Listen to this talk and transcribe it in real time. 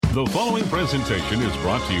The following presentation is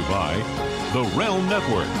brought to you by the Realm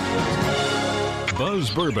Network. Buzz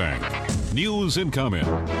Burbank, news and comment.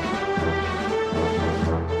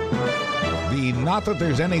 Not that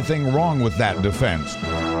there's anything wrong with that defense.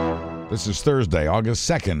 This is Thursday, August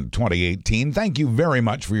 2nd, 2018. Thank you very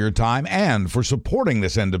much for your time and for supporting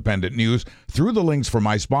this independent news through the links for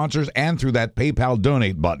my sponsors and through that PayPal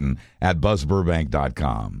donate button at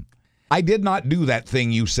buzzburbank.com. I did not do that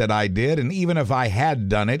thing you said I did, and even if I had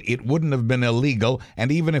done it, it wouldn't have been illegal,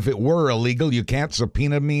 and even if it were illegal, you can't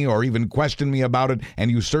subpoena me or even question me about it,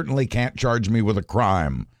 and you certainly can't charge me with a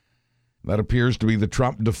crime. That appears to be the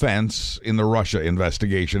Trump defense in the Russia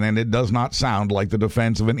investigation, and it does not sound like the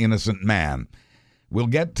defense of an innocent man. We'll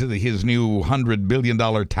get to his new $100 billion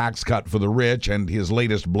tax cut for the rich and his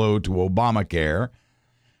latest blow to Obamacare.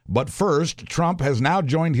 But first, Trump has now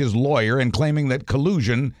joined his lawyer in claiming that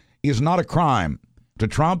collusion is not a crime. To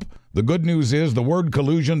Trump, the good news is the word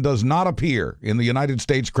collusion does not appear in the United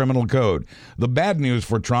States Criminal Code. The bad news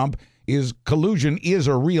for Trump is collusion is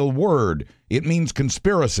a real word. It means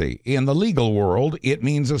conspiracy. In the legal world, it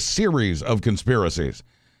means a series of conspiracies.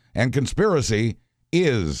 And conspiracy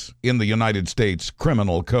is in the United States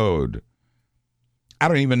Criminal Code. I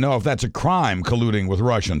don't even know if that's a crime, colluding with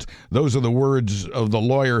Russians. Those are the words of the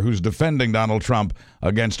lawyer who's defending Donald Trump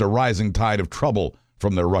against a rising tide of trouble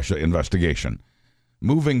from their Russia investigation.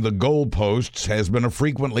 Moving the goalposts has been a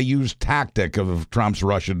frequently used tactic of Trump's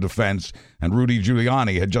Russia defense, and Rudy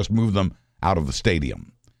Giuliani had just moved them out of the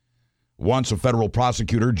stadium. Once a federal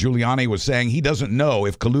prosecutor, Giuliani was saying he doesn't know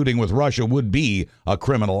if colluding with Russia would be a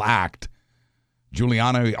criminal act.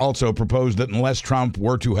 Giuliani also proposed that unless Trump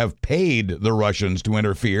were to have paid the Russians to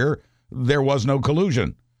interfere, there was no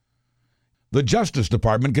collusion. The Justice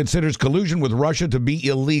Department considers collusion with Russia to be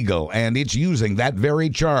illegal, and it's using that very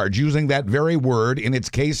charge, using that very word in its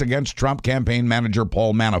case against Trump campaign manager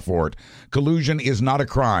Paul Manafort. Collusion is not a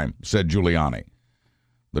crime, said Giuliani.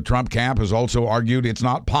 The Trump camp has also argued it's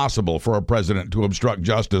not possible for a president to obstruct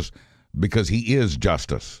justice because he is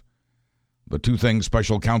justice. The two things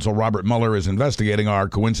Special Counsel Robert Mueller is investigating are,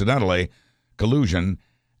 coincidentally, collusion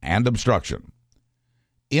and obstruction.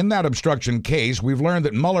 In that obstruction case, we've learned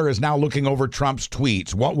that Mueller is now looking over Trump's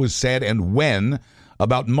tweets, what was said and when,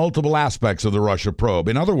 about multiple aspects of the Russia probe.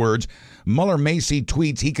 In other words, Mueller may see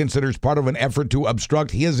tweets he considers part of an effort to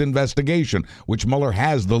obstruct his investigation, which Mueller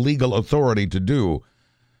has the legal authority to do.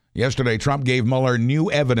 Yesterday, Trump gave Mueller new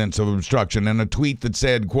evidence of obstruction in a tweet that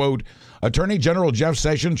said, quote, Attorney General Jeff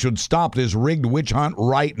Sessions should stop this rigged witch hunt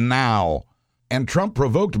right now. And Trump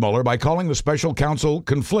provoked Mueller by calling the special counsel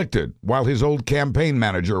conflicted while his old campaign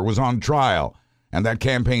manager was on trial, and that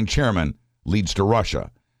campaign chairman leads to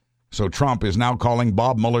Russia. So Trump is now calling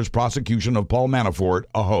Bob Mueller's prosecution of Paul Manafort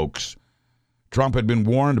a hoax. Trump had been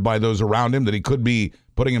warned by those around him that he could be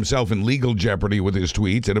putting himself in legal jeopardy with his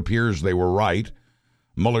tweets. It appears they were right.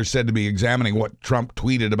 Mueller said to be examining what Trump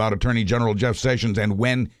tweeted about Attorney General Jeff Sessions and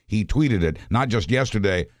when he tweeted it, not just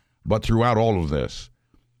yesterday, but throughout all of this.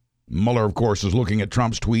 Mueller, of course, is looking at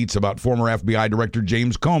Trump's tweets about former FBI Director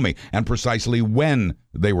James Comey and precisely when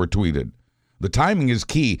they were tweeted. The timing is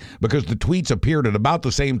key because the tweets appeared at about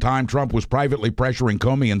the same time Trump was privately pressuring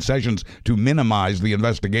Comey and Sessions to minimize the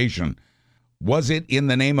investigation. Was it in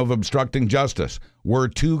the name of obstructing justice? Were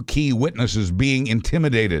two key witnesses being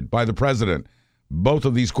intimidated by the president? Both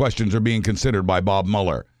of these questions are being considered by Bob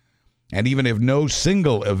Mueller. And even if no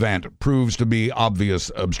single event proves to be obvious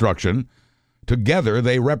obstruction, together,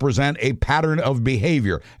 they represent a pattern of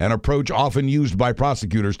behavior, an approach often used by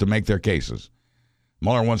prosecutors to make their cases.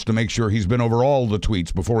 Mueller wants to make sure he's been over all the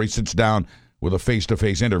tweets before he sits down with a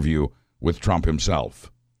face-to-face interview with Trump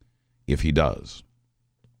himself, if he does.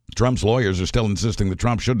 Trump's lawyers are still insisting that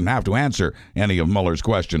Trump shouldn't have to answer any of Mueller's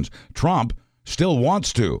questions. Trump still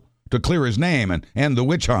wants to clear his name and end the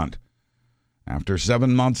witch hunt. After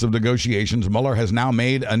 7 months of negotiations, Mueller has now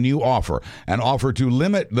made a new offer, an offer to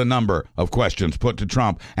limit the number of questions put to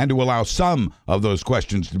Trump and to allow some of those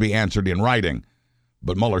questions to be answered in writing.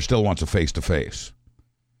 But Mueller still wants a face-to-face.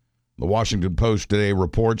 The Washington Post today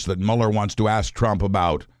reports that Mueller wants to ask Trump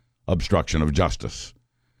about obstruction of justice.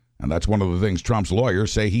 And that's one of the things Trump's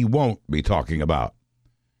lawyers say he won't be talking about.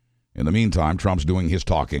 In the meantime, Trump's doing his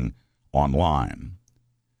talking online.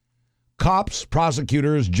 Cops,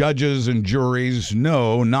 prosecutors, judges, and juries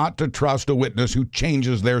know not to trust a witness who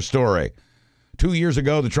changes their story. 2 years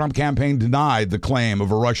ago, the Trump campaign denied the claim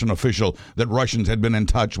of a Russian official that Russians had been in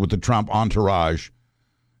touch with the Trump entourage.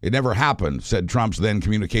 It never happened, said Trump's then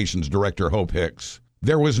communications director, Hope Hicks.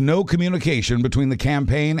 There was no communication between the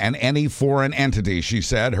campaign and any foreign entity, she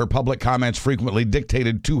said, her public comments frequently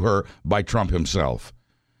dictated to her by Trump himself.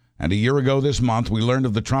 And a year ago this month, we learned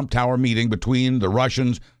of the Trump Tower meeting between the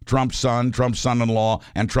Russians, Trump's son, Trump's son-in-law,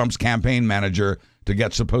 and Trump's campaign manager to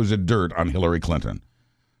get supposed dirt on Hillary Clinton.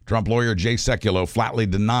 Trump lawyer Jay Sekulow flatly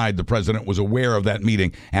denied the president was aware of that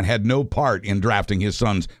meeting and had no part in drafting his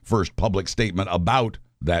son's first public statement about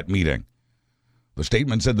that meeting. The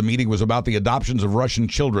statement said the meeting was about the adoptions of Russian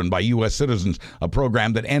children by U.S. citizens, a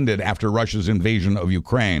program that ended after Russia's invasion of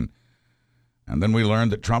Ukraine. And then we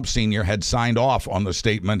learned that Trump Sr. had signed off on the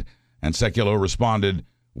statement, and Sekulow responded,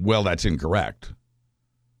 well, that's incorrect.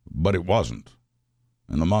 But it wasn't.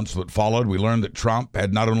 In the months that followed, we learned that Trump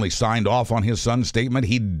had not only signed off on his son's statement,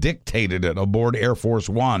 he dictated it aboard Air Force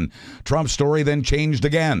One. Trump's story then changed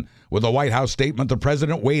again. With a White House statement, the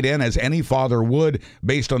president weighed in as any father would,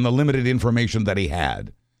 based on the limited information that he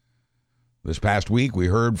had. This past week, we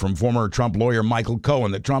heard from former Trump lawyer Michael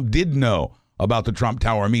Cohen that Trump did know about the Trump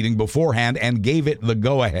Tower meeting beforehand and gave it the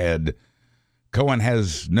go-ahead. Cohen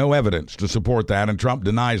has no evidence to support that, and Trump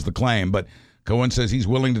denies the claim, but Cohen says he's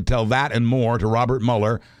willing to tell that and more to Robert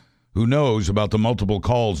Mueller, who knows about the multiple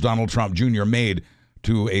calls Donald Trump Jr. made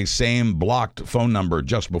to a same blocked phone number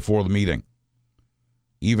just before the meeting.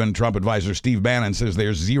 Even Trump advisor Steve Bannon says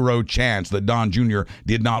there's zero chance that Don Jr.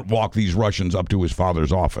 did not walk these Russians up to his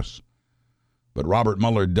father's office. But Robert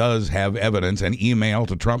Mueller does have evidence, an email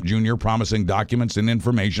to Trump Jr. promising documents and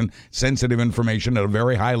information, sensitive information at a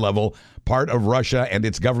very high level, part of Russia and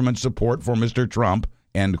its government support for Mr. Trump,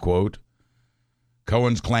 end quote.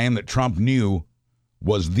 Cohen's claim that Trump knew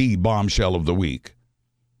was the bombshell of the week.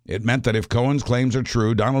 It meant that if Cohen's claims are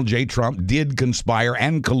true, Donald J. Trump did conspire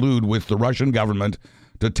and collude with the Russian government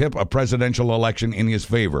to tip a presidential election in his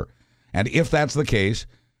favor. And if that's the case,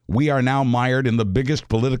 we are now mired in the biggest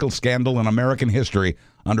political scandal in American history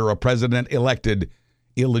under a president elected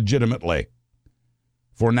illegitimately.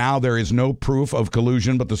 For now, there is no proof of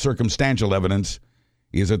collusion, but the circumstantial evidence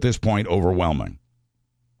is at this point overwhelming.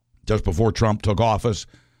 Just before Trump took office,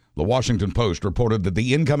 the Washington Post reported that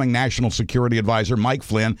the incoming National Security Advisor, Mike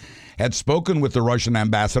Flynn, had spoken with the Russian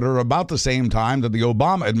ambassador about the same time that the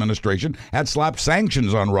Obama administration had slapped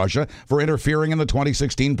sanctions on Russia for interfering in the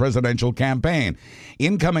 2016 presidential campaign.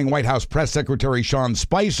 Incoming White House Press Secretary Sean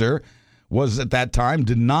Spicer was at that time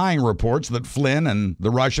denying reports that Flynn and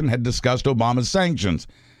the Russian had discussed Obama's sanctions.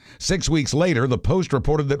 6 weeks later, the Post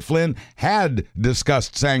reported that Flynn had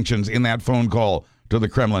discussed sanctions in that phone call to the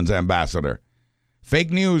Kremlin's ambassador.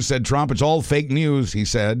 Fake news, said Trump. It's all fake news, he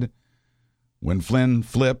said. When Flynn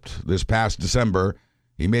flipped this past December,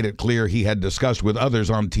 he made it clear he had discussed with others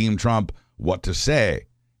on Team Trump what to say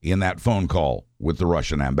in that phone call with the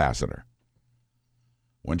Russian ambassador.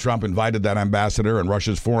 When Trump invited that ambassador and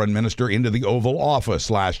Russia's foreign minister into the Oval Office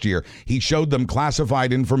last year, he showed them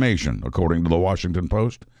classified information, according to the Washington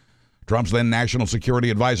Post. Trump's then national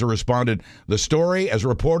security advisor responded, "The story, as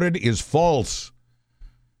reported, is false."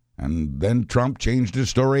 And then Trump changed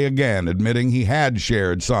his story again, admitting he had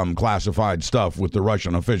shared some classified stuff with the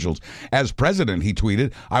Russian officials. As president, he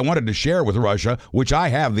tweeted, "I wanted to share with Russia, which I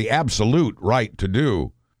have the absolute right to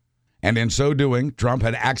do." And in so doing, Trump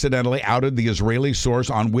had accidentally outed the Israeli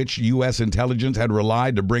source on which U.S. intelligence had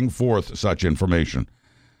relied to bring forth such information.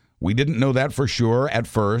 We didn't know that for sure at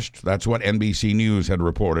first. That's what NBC News had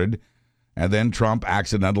reported. And then Trump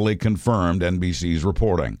accidentally confirmed NBC's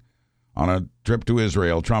reporting. On a trip to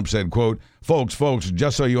Israel, Trump said, quote, folks,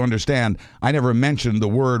 just so you understand, I never mentioned the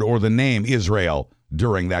word or the name Israel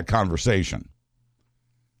during that conversation."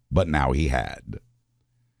 But now he had.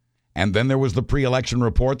 And then there was the pre-election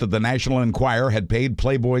report that the National Enquirer had paid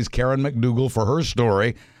Playboy's Karen McDougal for her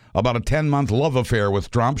story about a 10-month love affair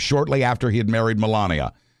with Trump shortly after he had married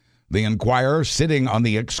Melania. The Enquirer, sitting on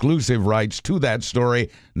the exclusive rights to that story,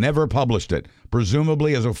 never published it,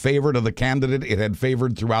 presumably as a favor to the candidate it had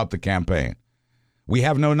favored throughout the campaign. "We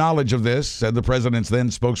have no knowledge of this," said the president's then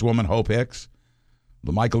spokeswoman Hope Hicks.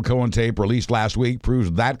 The Michael Cohen tape released last week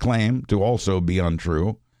proves that claim to also be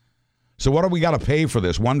untrue. So what do we got to pay for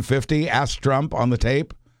this? $150? Asked Trump on the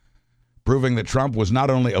tape, proving that Trump was not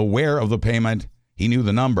only aware of the payment, he knew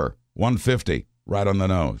the number. $150, right on the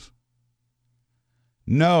nose.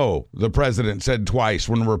 "No," the president said twice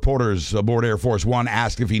when reporters aboard Air Force One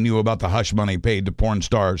asked if he knew about the hush money paid to porn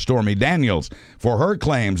star Stormy Daniels for her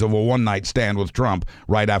claims of a one-night stand with Trump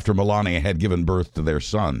right after Melania had given birth to their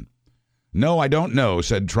son. "No, I don't know,"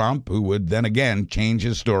 said Trump, who would then again change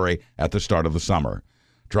his story at the start of the summer.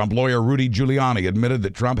 Trump lawyer Rudy Giuliani admitted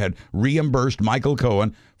that Trump had reimbursed Michael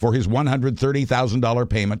Cohen for his $130,000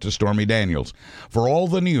 payment to Stormy Daniels. For all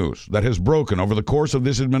the news that has broken over the course of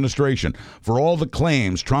this administration, for all the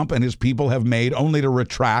claims Trump and his people have made only to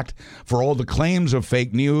retract, for all the claims of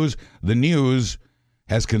fake news, the news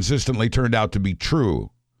has consistently turned out to be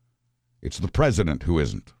true. It's the president who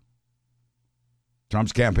isn't.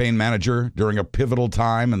 Trump's campaign manager during a pivotal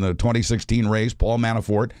time in the 2016 race, Paul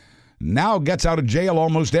Manafort, now gets out of jail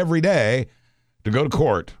almost every day to go to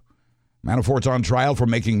court. Manafort's on trial for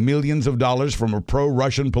making millions of dollars from a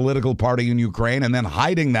pro-Russian political party in Ukraine and then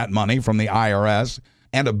hiding that money from the IRS.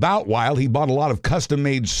 And about while he bought a lot of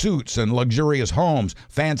custom-made suits and luxurious homes,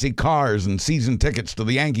 fancy cars, and season tickets to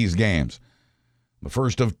the Yankees games. The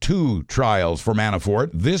first of two trials for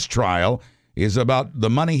Manafort. This trial is about the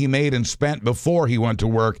money he made and spent before he went to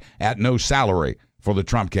work at no salary for the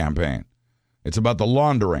Trump campaign. It's about the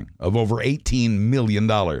laundering of over $18 million.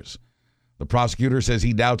 The prosecutor says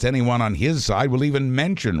he doubts anyone on his side will even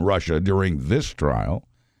mention Russia during this trial.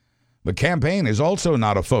 The campaign is also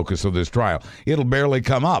not a focus of this trial. It'll barely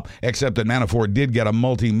come up, except that Manafort did get a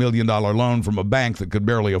multi-million-dollar loan from a bank that could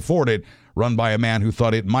barely afford it, run by a man who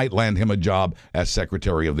thought it might land him a job as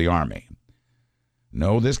Secretary of the Army.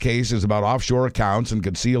 No, this case is about offshore accounts and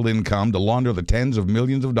concealed income to launder the tens of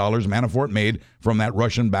millions of dollars Manafort made from that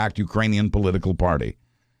Russian-backed Ukrainian political party.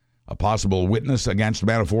 A possible witness against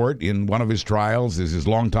Manafort in one of his trials is his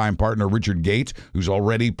longtime partner Richard Gates, who's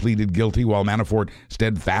already pleaded guilty while Manafort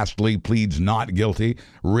steadfastly pleads not guilty,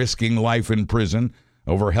 risking life in prison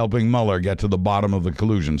over helping Mueller get to the bottom of the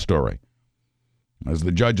collusion story. As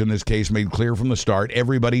the judge in this case made clear from the start,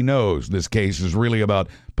 everybody knows this case is really about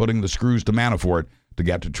putting the screws to Manafort to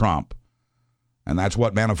get to Trump. And that's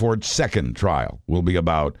what Manafort's second trial will be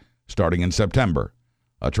about starting in September,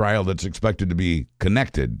 a trial that's expected to be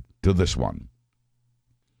connected to this one.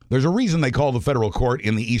 There's a reason they call the federal court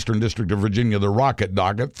in the Eastern District of Virginia the Rocket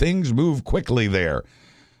Docket. Things move quickly there.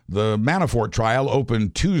 The Manafort trial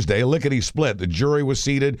opened Tuesday, lickety-split. The jury was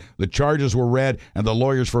seated, the charges were read, and the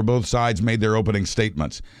lawyers for both sides made their opening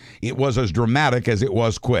statements. It was as dramatic as it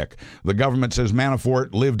was quick. The government says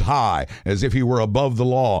Manafort lived high, as if he were above the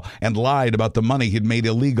law, and lied about the money he'd made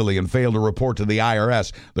illegally and failed to report to the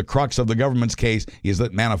IRS. The crux of the government's case is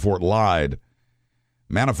that Manafort lied.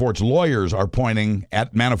 Manafort's lawyers are pointing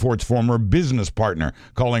at Manafort's former business partner,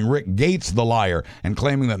 calling Rick Gates the liar and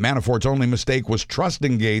claiming that Manafort's only mistake was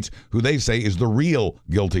trusting Gates, who they say is the real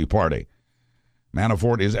guilty party.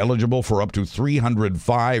 Manafort is eligible for up to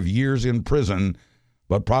 305 years in prison,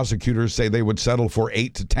 but prosecutors say they would settle for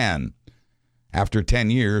 8 to 10. After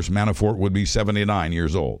 10 years, Manafort would be 79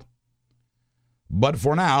 years old. But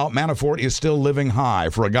for now, Manafort is still living high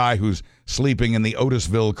for a guy who's sleeping in the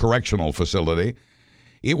Otisville Correctional Facility.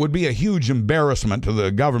 It would be a huge embarrassment to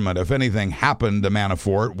the government if anything happened to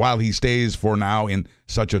Manafort while he stays for now in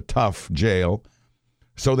such a tough jail.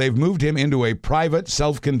 So they've moved him into a private,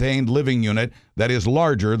 self-contained living unit that is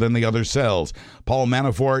larger than the other cells. Paul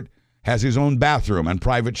Manafort has his own bathroom and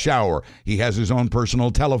private shower. He has his own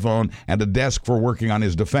personal telephone and a desk for working on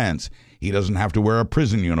his defense. He doesn't have to wear a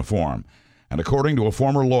prison uniform. And according to a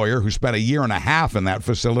former lawyer who spent a year and a half in that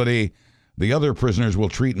facility, the other prisoners will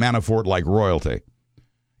treat Manafort like royalty.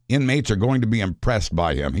 Inmates are going to be impressed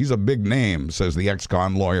by him. He's a big name, says the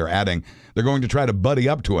ex-con lawyer, adding they're going to try to buddy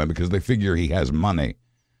up to him because they figure he has money.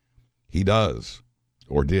 He does,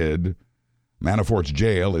 or did. Manafort's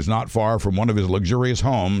jail is not far from one of his luxurious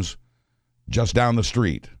homes just down the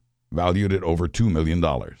street, valued at over $2 million.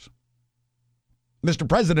 Mr.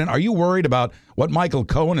 President, are you worried about what Michael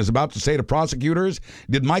Cohen is about to say to prosecutors?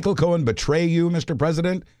 Did Michael Cohen betray you, Mr.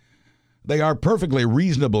 President? They are perfectly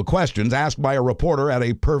reasonable questions asked by a reporter at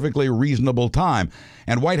a perfectly reasonable time.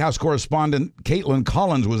 And White House correspondent Caitlin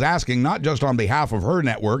Collins was asking not just on behalf of her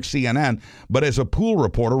network, CNN, but as a pool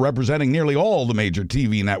reporter representing nearly all the major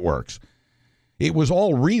TV networks. It was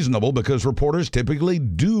all reasonable because reporters typically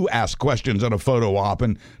do ask questions at a photo op,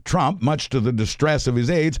 and Trump, much to the distress of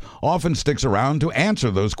his aides, often sticks around to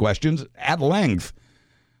answer those questions at length.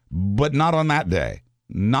 But not on that day.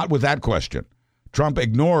 Not with that question. Trump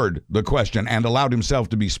ignored the question and allowed himself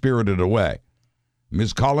to be spirited away.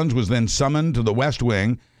 Ms. Collins was then summoned to the West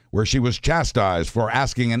Wing, where she was chastised for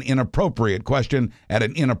asking an inappropriate question at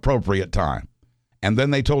an inappropriate time. And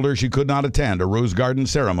then they told her she could not attend a Rose Garden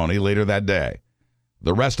ceremony later that day.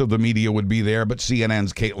 The rest of the media would be there, but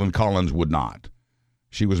CNN's Caitlin Collins would not.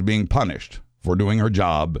 She was being punished for doing her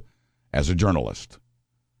job as a journalist.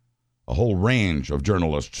 A whole range of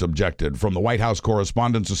journalists objected, from the White House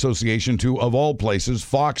Correspondents Association to, of all places,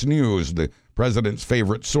 Fox News, the president's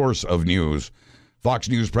favorite source of news. Fox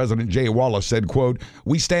News President Jay Wallace said, quote,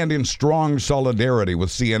 "We stand in strong solidarity with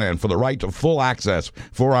CNN for the right to full access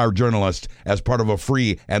for our journalists as part of a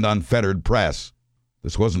free and unfettered press."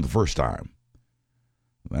 This wasn't the first time.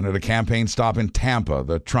 Then at a campaign stop in Tampa,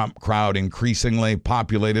 the Trump crowd, increasingly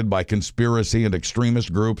populated by conspiracy and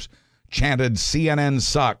extremist groups, chanted "CNN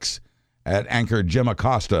sucks" at anchor Jim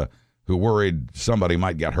Acosta, who worried somebody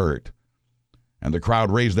might get hurt. And the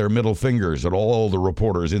crowd raised their middle fingers at all the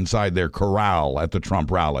reporters inside their corral at the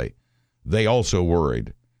Trump rally. They also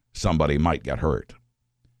worried somebody might get hurt.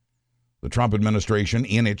 The Trump administration,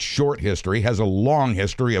 in its short history, has a long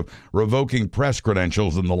history of revoking press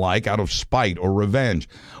credentials and the like out of spite or revenge.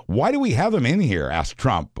 Why do we have him in here? Asked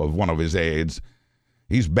Trump of one of his aides.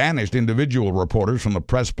 He's banished individual reporters from the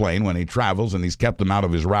press plane when he travels, and he's kept them out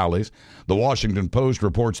of his rallies. The Washington Post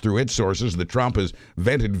reports through its sources that Trump has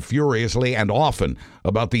vented furiously and often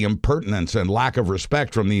about the impertinence and lack of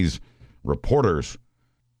respect from these reporters.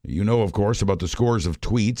 You know, of course, about the scores of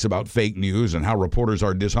tweets about fake news and how reporters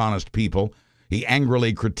are dishonest people. He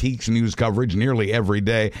angrily critiques news coverage nearly every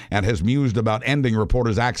day and has mused about ending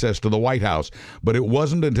reporters' access to the White House. But it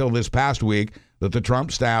wasn't until this past week that the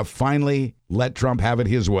Trump staff finally let Trump have it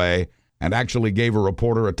his way and actually gave a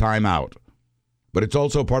reporter a timeout. But it's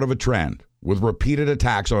also part of a trend, with repeated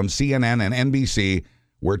attacks on CNN and NBC,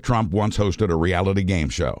 where Trump once hosted a reality game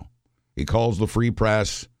show. He calls the free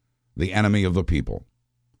press the enemy of the people.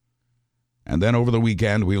 And then over the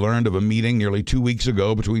weekend, we learned of a meeting nearly 2 weeks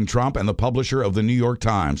ago between Trump and the publisher of the New York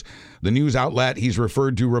Times, the news outlet he's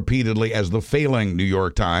referred to repeatedly as the failing New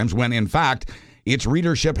York Times, when in fact its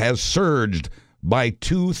readership has surged by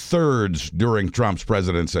 2/3 during Trump's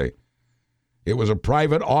presidency. It was a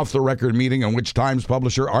private, off-the-record meeting in which Times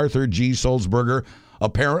publisher Arthur G. Sulzberger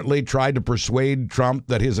apparently tried to persuade Trump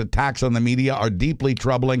that his attacks on the media are deeply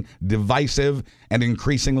troubling, divisive, and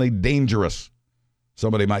increasingly dangerous.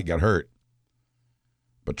 Somebody might get hurt.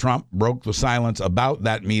 But Trump broke the silence about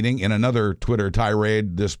that meeting in another Twitter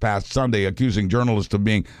tirade this past Sunday, accusing journalists of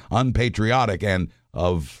being unpatriotic and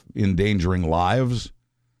of endangering lives.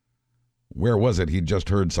 Where was it he'd just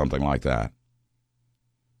heard something like that?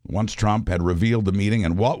 Once Trump had revealed the meeting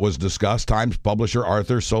and what was discussed, Times publisher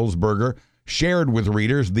Arthur Sulzberger shared with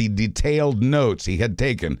readers the detailed notes he had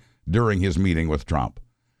taken during his meeting with Trump.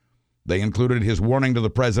 They included his warning to the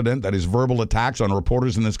president that his verbal attacks on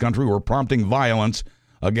reporters in this country were prompting violence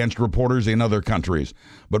against reporters in other countries.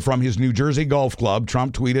 But from his New Jersey golf club,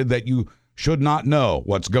 Trump tweeted that you should not know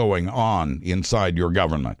what's going on inside your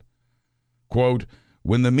government. Quote,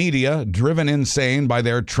 when the media, driven insane by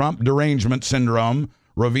their Trump derangement syndrome,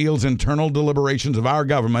 reveals internal deliberations of our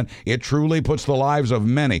government, it truly puts the lives of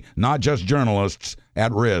many, not just journalists,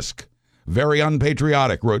 at risk. Very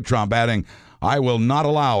unpatriotic, wrote Trump, adding, I will not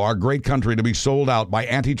allow our great country to be sold out by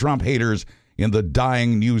anti-Trump haters in the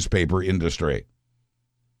dying newspaper industry.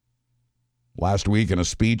 Last week, in a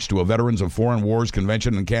speech to a Veterans of Foreign Wars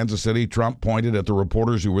convention in Kansas City, Trump pointed at the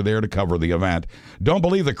reporters who were there to cover the event. Don't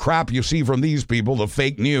believe the crap you see from these people, the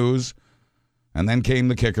fake news. And then came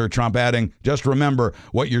the kicker, Trump adding, just remember,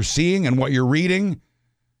 what you're seeing and what you're reading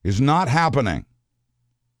is not happening.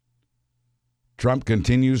 Trump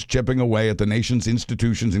continues chipping away at the nation's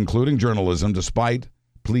institutions, including journalism, despite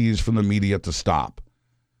pleas from the media to stop.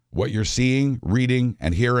 What you're seeing, reading,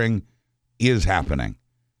 and hearing is happening,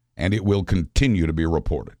 and it will continue to be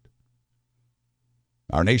reported.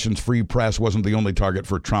 Our nation's free press wasn't the only target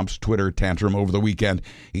for Trump's Twitter tantrum over the weekend.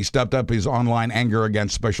 He stepped up his online anger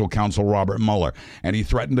against special counsel Robert Mueller, and he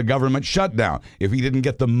threatened a government shutdown if he didn't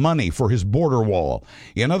get the money for his border wall.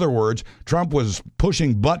 In other words, Trump was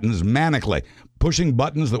pushing buttons manically, pushing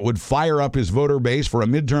buttons that would fire up his voter base for a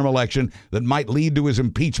midterm election that might lead to his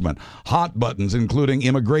impeachment. Hot buttons including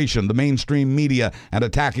immigration, the mainstream media, and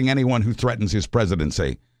attacking anyone who threatens his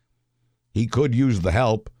presidency. He could use the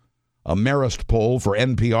help. A Marist poll for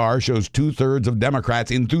NPR shows 2/3 of Democrats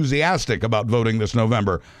enthusiastic about voting this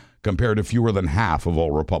November, compared to fewer than half of all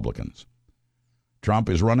Republicans. Trump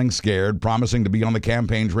is running scared, promising to be on the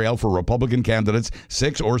campaign trail for Republican candidates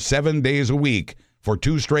 6 or 7 days a week for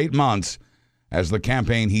 2 straight months as the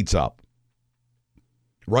campaign heats up.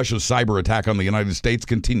 Russia's cyber attack on the United States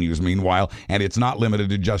continues, meanwhile, and it's not limited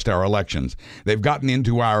to just our elections. They've gotten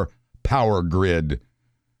into our power grid.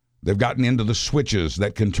 They've gotten into the switches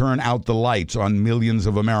that can turn out the lights on millions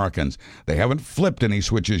of Americans. They haven't flipped any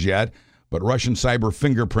switches yet, but Russian cyber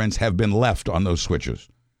fingerprints have been left on those switches.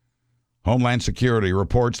 Homeland Security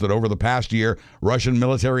reports that over the past year, Russian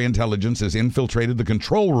military intelligence has infiltrated the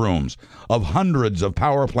control rooms of hundreds of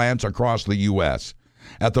power plants across the U.S.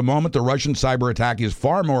 At the moment, the Russian cyber attack is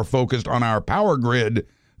far more focused on our power grid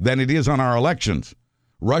than it is on our elections.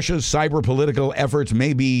 Russia's cyber political efforts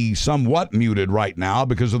may be somewhat muted right now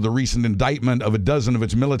because of the recent indictment of a dozen of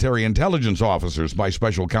its military intelligence officers by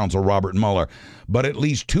special counsel Robert Mueller. But at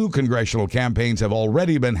least 2 congressional campaigns have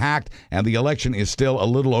already been hacked, and the election is still a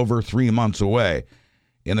little over 3 months away.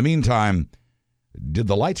 In the meantime, did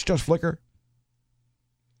the lights just flicker?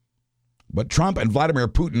 But Trump and Vladimir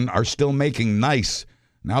Putin are still making nice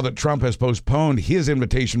Now that Trump has postponed his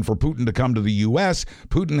invitation for Putin to come to the U.S.,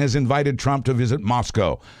 Putin has invited Trump to visit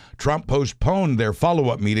Moscow. Trump postponed their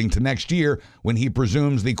follow-up meeting to next year when he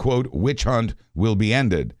presumes the, quote, witch hunt will be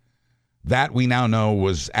ended. That, we now know,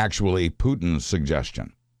 was actually Putin's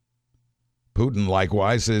suggestion. Putin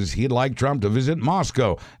likewise says he'd like Trump to visit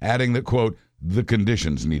Moscow, adding that, quote, the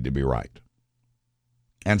conditions need to be right.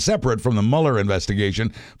 And separate from the Mueller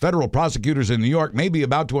investigation, federal prosecutors in New York may be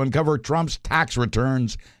about to uncover Trump's tax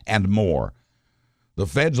returns and more. The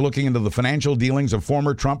feds looking into the financial dealings of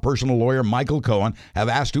former Trump personal lawyer Michael Cohen have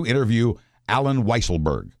asked to interview Allen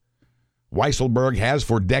Weisselberg. Weisselberg has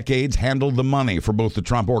for decades handled the money for both the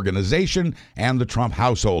Trump organization and the Trump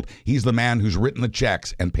household. He's the man who's written the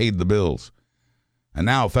checks and paid the bills. And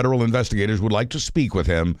now federal investigators would like to speak with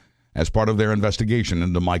him as part of their investigation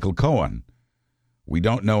into Michael Cohen. We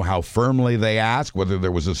don't know how firmly they asked, whether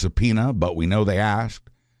there was a subpoena, but we know they asked.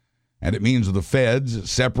 And it means the feds,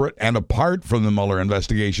 separate and apart from the Mueller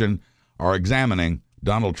investigation, are examining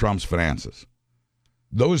Donald Trump's finances.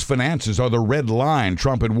 Those finances are the red line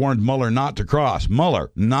Trump had warned Mueller not to cross.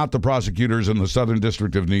 Mueller, not the prosecutors in the Southern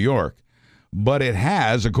District of New York. But it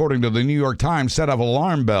has, according to the New York Times, set off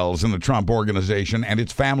alarm bells in the Trump organization and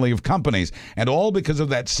its family of companies, and all because of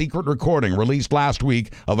that secret recording released last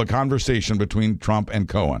week of a conversation between Trump and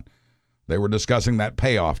Cohen. They were discussing that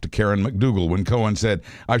payoff to Karen McDougal when Cohen said,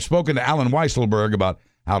 I've spoken to Allen Weisselberg about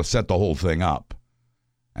how to set the whole thing up.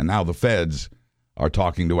 And now the feds are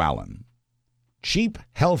talking to Allen. Cheap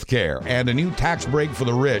health care and a new tax break for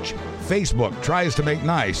the rich. Facebook tries to make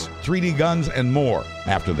nice. 3D guns and more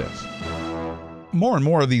after this. More and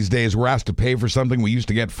more these days, we're asked to pay for something we used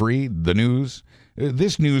to get free, the news.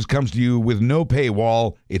 This news comes to you with no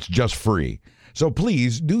paywall. It's just free. So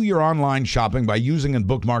please do your online shopping by using and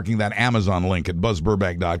bookmarking that Amazon link at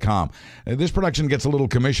buzzburbank.com. This production gets a little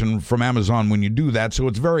commission from Amazon when you do that, so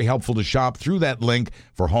it's very helpful to shop through that link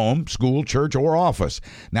for home, school, church, or office.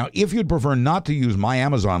 Now, if you'd prefer not to use my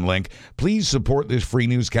Amazon link, please support this free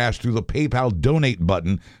newscast through the PayPal donate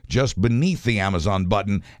button just beneath the Amazon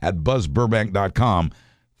button at buzzburbank.com.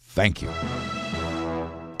 Thank you.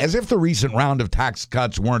 As if the recent round of tax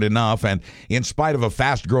cuts weren't enough, and in spite of a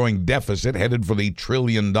fast-growing deficit headed for the $1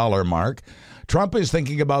 trillion mark, Trump is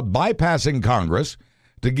thinking about bypassing Congress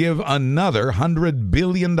to give another $100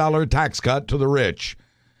 billion tax cut to the rich.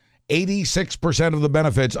 86% of the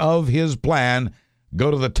benefits of his plan go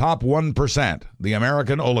to the top 1%, the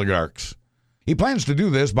American oligarchs. He plans to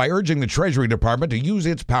do this by urging the Treasury Department to use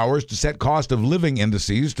its powers to set cost of living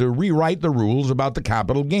indices to rewrite the rules about the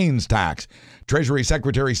capital gains tax. Treasury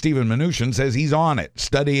Secretary Steven Mnuchin says he's on it,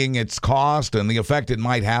 studying its cost and the effect it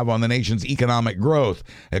might have on the nation's economic growth.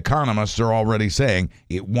 Economists are already saying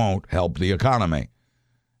it won't help the economy.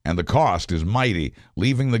 And the cost is mighty,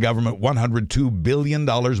 leaving the government $102 billion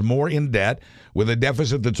more in debt with a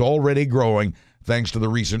deficit that's already growing thanks to the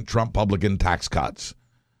recent Trump-Publican tax cuts.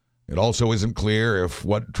 It also isn't clear if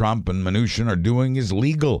what Trump and Mnuchin are doing is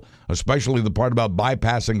legal, especially the part about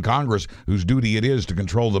bypassing Congress, whose duty it is to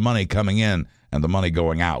control the money coming in and the money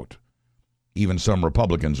going out. Even some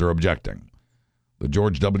Republicans are objecting. The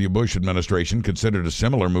George W. Bush administration considered a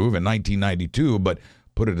similar move in 1992, but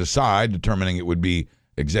put it aside, determining it would be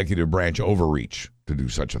executive branch overreach to do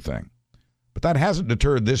such a thing. But that hasn't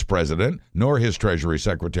deterred this president, nor his Treasury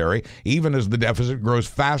Secretary, even as the deficit grows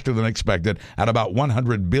faster than expected at about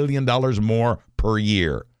 $100 billion more per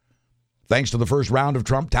year. Thanks to the first round of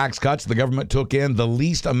Trump tax cuts, the government took in the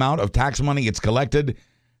least amount of tax money it's collected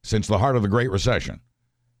since the heart of the Great Recession.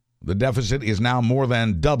 The deficit is now more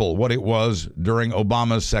than double what it was during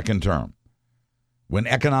Obama's second term. When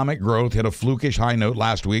economic growth hit a flukish high note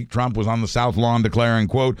last week, Trump was on the South Lawn declaring,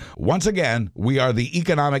 quote, once again, we are the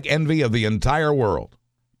economic envy of the entire world.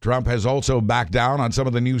 Trump has also backed down on some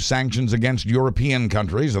of the new sanctions against European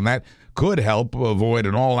countries, and that could help avoid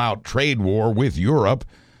an all-out trade war with Europe.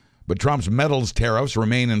 But Trump's metals tariffs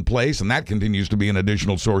remain in place, and that continues to be an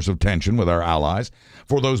additional source of tension with our allies.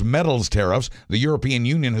 For those metals tariffs, the European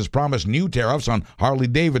Union has promised new tariffs on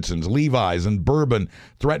Harley-Davidsons, Levi's, and bourbon,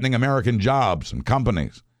 threatening American jobs and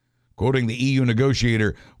companies. Quoting the EU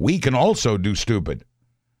negotiator, we can also do stupid.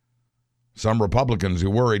 Some Republicans who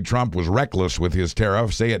worried Trump was reckless with his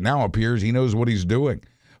tariff say it now appears he knows what he's doing.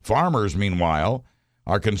 Farmers, meanwhile,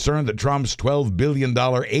 are concerned that Trump's $12 billion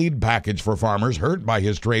aid package for farmers hurt by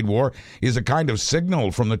his trade war is a kind of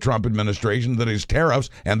signal from the Trump administration that his tariffs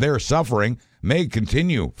and their suffering may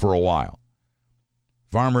continue for a while.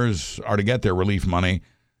 Farmers are to get their relief money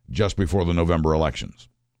just before the November elections.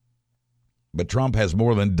 But Trump has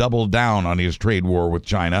more than doubled down on his trade war with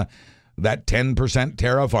China. That 10%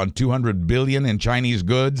 tariff on $200 billion in Chinese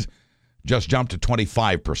goods just jumped to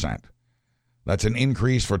 25%. That's an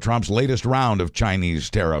increase for Trump's latest round of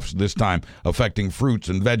Chinese tariffs, this time affecting fruits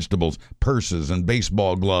and vegetables, purses and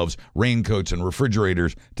baseball gloves, raincoats and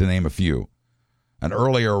refrigerators, to name a few. An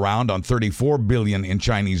earlier round on $34 billion in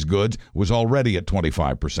Chinese goods was already at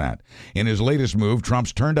 25%. In his latest move,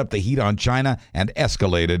 Trump's turned up the heat on China and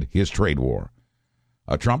escalated his trade war.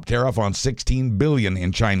 A Trump tariff on $16 billion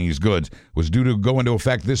in Chinese goods was due to go into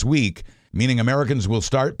effect this week, meaning Americans will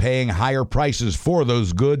start paying higher prices for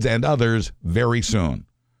those goods and others very soon.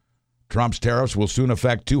 Trump's tariffs will soon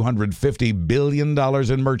affect $250 billion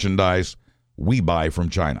in merchandise we buy from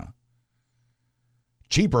China.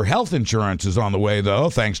 Cheaper health insurance is on the way, though,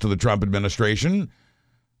 thanks to the Trump administration.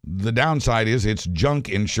 The downside is it's junk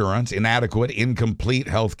insurance, inadequate, incomplete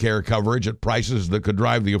health care coverage at prices that could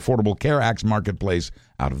drive the Affordable Care Act's marketplace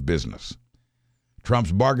out of business.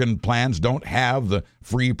 Trump's bargain plans don't have the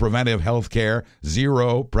free preventive health care,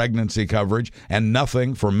 zero pregnancy coverage, and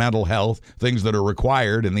nothing for mental health, things that are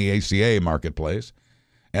required in the ACA marketplace.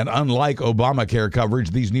 And unlike Obamacare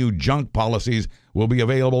coverage, these new junk policies will be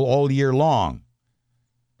available all year long.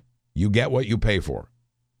 You get what you pay for.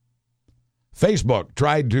 Facebook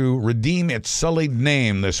tried to redeem its sullied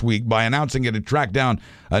name this week by announcing it had tracked down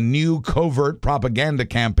a new covert propaganda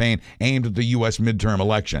campaign aimed at the U.S. midterm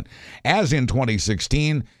election. As in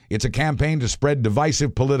 2016, it's a campaign to spread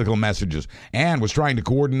divisive political messages and was trying to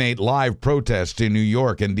coordinate live protests in New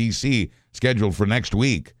York and D.C. scheduled for next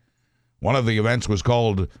week. One of the events was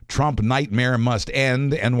called Trump Nightmare Must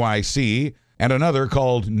End, NYC, and another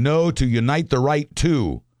called No to Unite the Right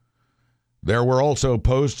To. There were also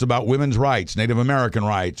posts about women's rights, Native American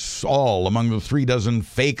rights, all among the 36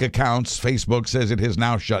 fake accounts Facebook says it has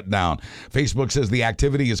now shut down. Facebook says the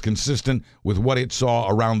activity is consistent with what it saw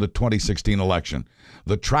around the 2016 election.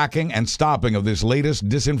 The tracking and stopping of this latest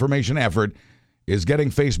disinformation effort is getting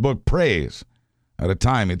Facebook praise at a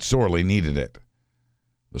time it sorely needed it.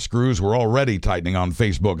 The screws were already tightening on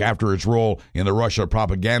Facebook after its role in the Russia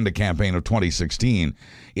propaganda campaign of 2016.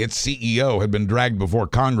 Its CEO had been dragged before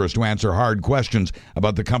Congress to answer hard questions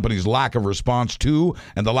about the company's lack of response to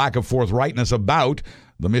and the lack of forthrightness about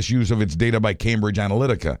the misuse of its data by Cambridge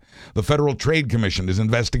Analytica. The Federal Trade Commission is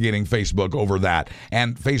investigating Facebook over that,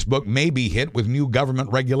 and Facebook may be hit with new government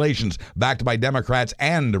regulations backed by Democrats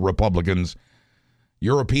and Republicans.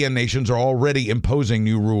 European nations are already imposing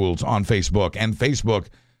new rules on Facebook, and Facebook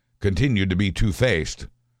continued to be two-faced.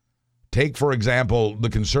 Take, for example, the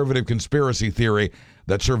conservative conspiracy theory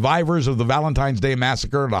that survivors of the Valentine's Day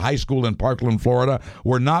massacre at a high school in Parkland, Florida,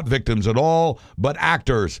 were not victims at all, but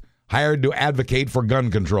actors hired to advocate for gun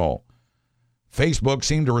control. Facebook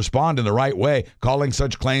seemed to respond in the right way, calling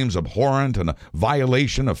such claims abhorrent and a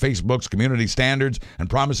violation of Facebook's community standards and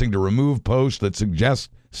promising to remove posts that suggest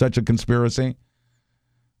such a conspiracy.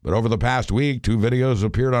 But over the past week, 2 videos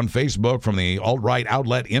appeared on Facebook from the alt-right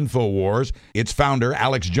outlet InfoWars, its founder,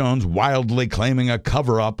 Alex Jones, wildly claiming a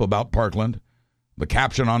cover-up about Parkland. The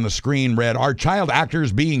caption on the screen read, "Are child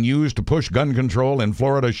actors being used to push gun control in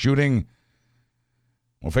Florida shooting?"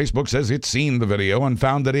 Well, Facebook says it's seen the video and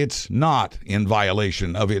found that it's not in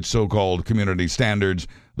violation of its so-called community standards,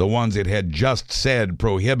 the ones it had just said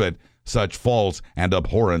prohibit such false and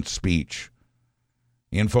abhorrent speech.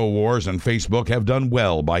 InfoWars and Facebook have done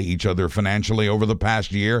well by each other financially over the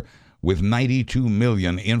past year, with 92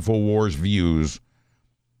 million InfoWars views.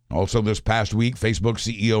 Also this past week, Facebook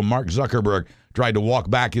CEO Mark Zuckerberg tried to walk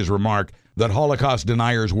back his remark that Holocaust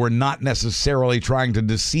deniers were not necessarily trying to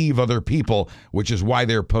deceive other people, which is why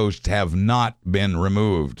their posts have not been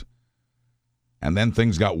removed. And then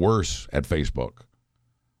things got worse at Facebook.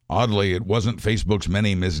 Oddly, it wasn't Facebook's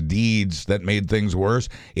many misdeeds that made things worse.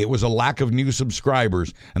 It was a lack of new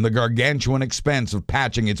subscribers and the gargantuan expense of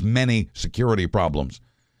patching its many security problems.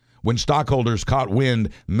 When stockholders caught wind,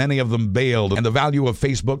 many of them bailed, and the value of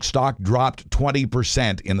Facebook stock dropped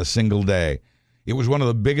 20% in a single day. It was one of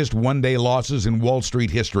the biggest one-day losses in Wall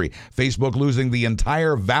Street history, Facebook losing the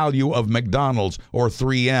entire value of McDonald's or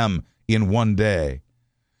 3M in one day.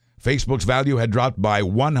 Facebook's value had dropped by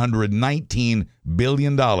 $119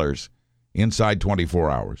 billion inside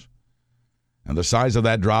 24 hours. And the size of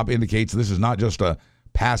that drop indicates this is not just a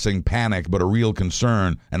passing panic, but a real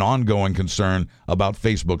concern, an ongoing concern about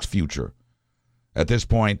Facebook's future. At this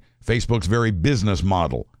point, Facebook's very business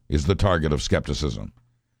model is the target of skepticism.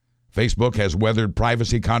 Facebook has weathered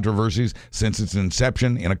privacy controversies since its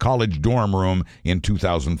inception in a college dorm room in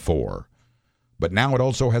 2004. But now it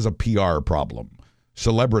also has a PR problem.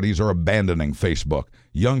 Celebrities are abandoning Facebook.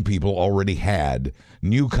 Young people already had.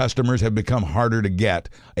 New customers have become harder to get.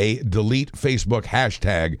 A delete Facebook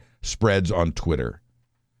hashtag spreads on Twitter.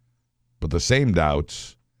 But the same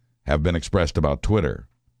doubts have been expressed about Twitter.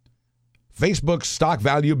 Facebook's stock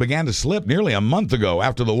value began to slip nearly a month ago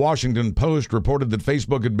after the Washington Post reported that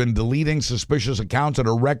Facebook had been deleting suspicious accounts at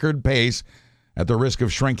a record pace at the risk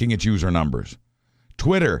of shrinking its user numbers.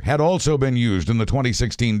 Twitter had also been used in the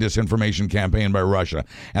 2016 disinformation campaign by Russia,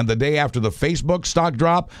 and the day after the Facebook stock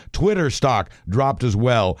drop, Twitter stock dropped as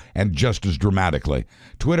well, and just as dramatically.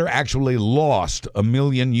 Twitter actually lost 1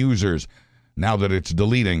 million users now that it's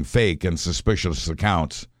deleting fake and suspicious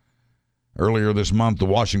accounts. Earlier this month, the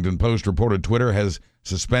Washington Post reported Twitter has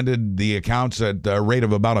suspended the accounts at a rate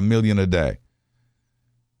of about 1 million a day.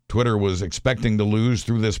 Twitter was expecting to lose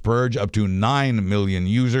through this purge up to 9 million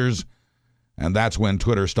users, and that's when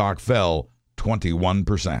Twitter stock fell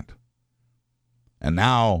 21%. And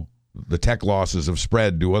now the tech losses have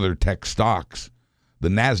spread to other tech stocks. The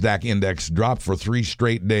NASDAQ index dropped for 3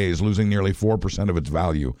 straight days, losing nearly 4% of its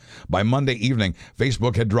value. By Monday evening,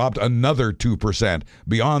 Facebook had dropped another 2%,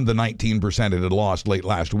 beyond the 19% it had lost late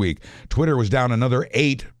last week. Twitter was down another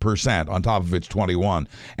 8% on top of its 21%.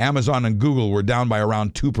 Amazon and Google were down by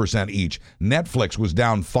around 2% each. Netflix was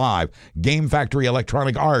down 5%. Game Factory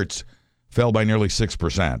Electronic Arts fell by nearly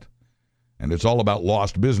 6%. And it's all about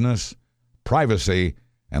lost business, privacy,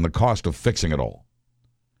 and the cost of fixing it all.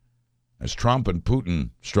 As Trump and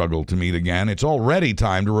Putin struggle to meet again, it's already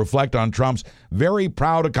time to reflect on Trump's very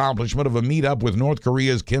proud accomplishment of a meetup with North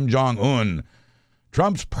Korea's Kim Jong-un.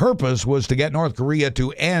 Trump's purpose was to get North Korea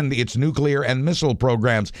to end its nuclear and missile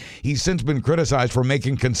programs. He's since been criticized for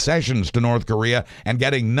making concessions to North Korea and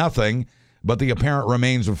getting nothing but the apparent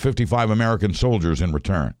remains of 55 American soldiers in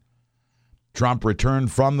return. Trump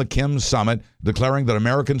returned from the Kim summit, declaring that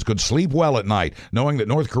Americans could sleep well at night, knowing that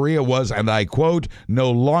North Korea was, and I quote,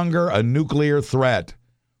 no longer a nuclear threat.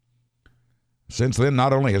 Since then,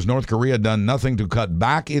 not only has North Korea done nothing to cut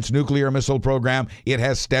back its nuclear missile program, it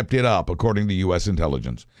has stepped it up, according to U.S.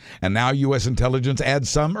 intelligence. And now U.S. intelligence adds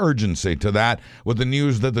some urgency to that with the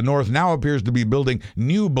news that the North now appears to be building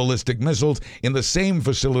new ballistic missiles in the same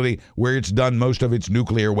facility where it's done most of its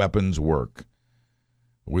nuclear weapons work.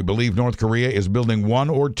 We believe North Korea is building 1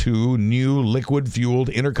 or 2 new liquid-fueled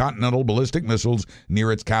intercontinental ballistic missiles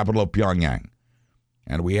near its capital of Pyongyang.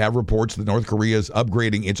 And we have reports that North Korea is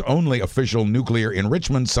upgrading its only official nuclear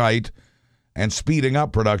enrichment site and speeding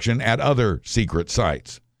up production at other secret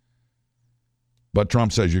sites. But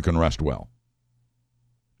Trump says you can rest well.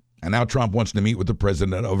 And now Trump wants to meet with the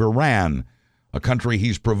president of Iran, a country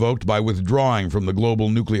he's provoked by withdrawing from the global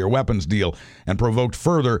nuclear weapons deal and provoked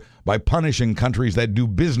further by punishing countries that do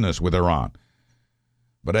business with Iran.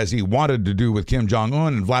 But as he wanted to do with Kim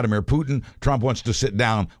Jong-un and Vladimir Putin, Trump wants to sit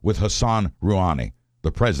down with Hassan Rouhani,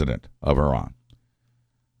 the president of Iran.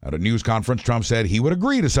 At a news conference, Trump said he would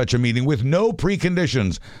agree to such a meeting with no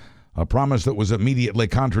preconditions, a promise that was immediately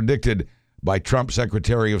contradicted by Trump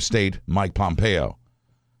Secretary of State Mike Pompeo,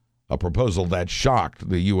 a proposal that shocked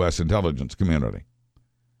the U.S. intelligence community.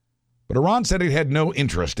 But Iran said it had no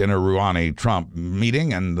interest in a Rouhani-Trump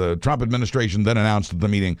meeting, and the Trump administration then announced that the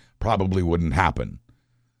meeting probably wouldn't happen.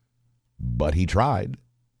 But he tried.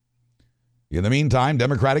 In the meantime,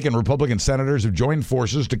 Democratic and Republican senators have joined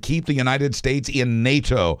forces to keep the United States in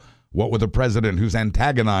NATO, what with a president who's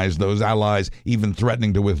antagonized those allies, even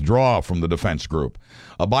threatening to withdraw from the defense group.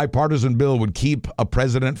 A bipartisan bill would keep a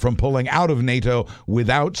president from pulling out of NATO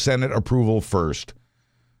without Senate approval first.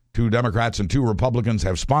 2 Democrats and 2 Republicans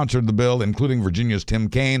have sponsored the bill, including Virginia's Tim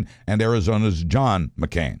Kaine and Arizona's John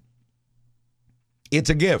McCain. It's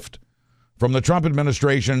a gift from the Trump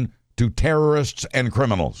administration to terrorists and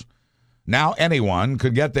criminals. Now anyone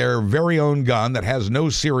could get their very own gun that has no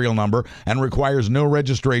serial number and requires no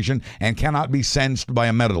registration and cannot be sensed by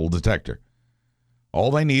a metal detector.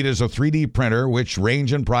 All they need is a 3D printer, which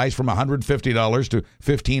range in price from $150 to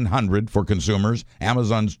 $1,500 for consumers.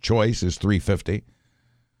 Amazon's choice is $350.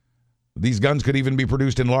 These guns could even be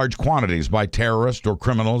produced in large quantities by terrorists or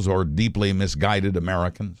criminals or deeply misguided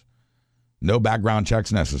Americans. No background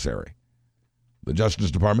checks necessary. The Justice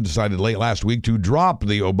Department decided late last week to drop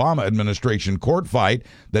the Obama administration court fight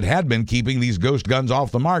that had been keeping these ghost guns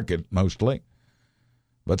off the market, mostly.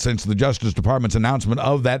 But since the Justice Department's announcement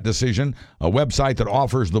of that decision, a website that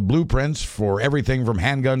offers the blueprints for everything from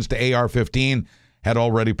handguns to AR-15 had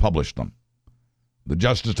already published them. The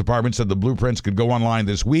Justice Department said the blueprints could go online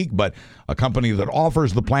this week, but a company that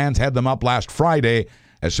offers the plans had them up last Friday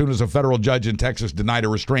as soon as a federal judge in Texas denied a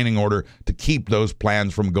restraining order to keep those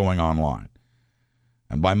plans from going online.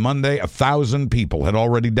 And by Monday, 1,000 people had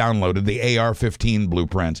already downloaded the AR-15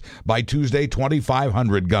 blueprints. By Tuesday,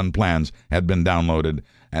 2,500 gun plans had been downloaded,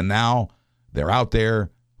 and now they're out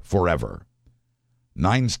there forever.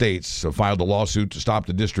 9 states have filed a lawsuit to stop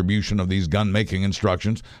the distribution of these gun-making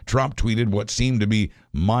instructions. Trump tweeted what seemed to be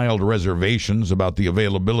mild reservations about the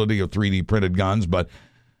availability of 3D printed guns, but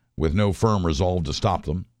with no firm resolve to stop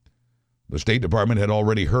them. The State Department had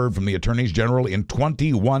already heard from the attorneys general in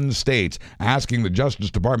 21 states asking the Justice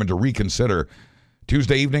Department to reconsider.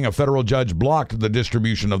 Tuesday evening, a federal judge blocked the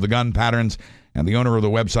distribution of the gun patterns, and the owner of the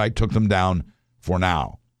website took them down for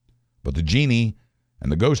now. But the genie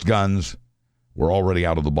and the ghost guns were already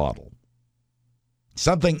out of the bottle.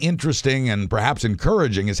 Something interesting and perhaps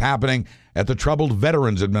encouraging is happening at the troubled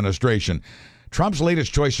Veterans Administration. Trump's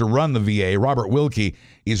latest choice to run the VA, Robert Wilkie,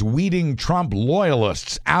 is weeding Trump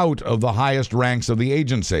loyalists out of the highest ranks of the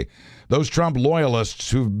agency. Those Trump loyalists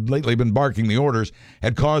who've lately been barking the orders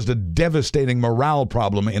had caused a devastating morale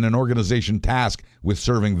problem in an organization tasked with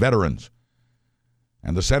serving veterans.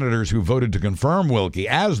 And the senators who voted to confirm Wilkie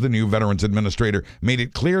as the new Veterans Administrator made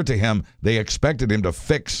it clear to him they expected him to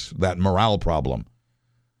fix that morale problem.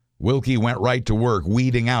 Wilkie went right to work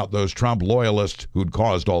weeding out those Trump loyalists who'd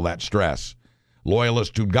caused all that stress.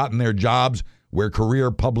 Loyalists who'd gotten their jobs where career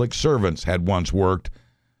public servants had once worked,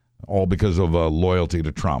 all because of loyalty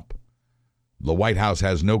to Trump. The White House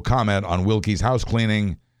has no comment on Wilkie's house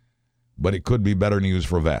cleaning, but it could be better news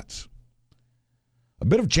for vets. A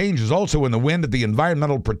bit of change is also in the wind at the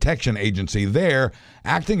Environmental Protection Agency. There,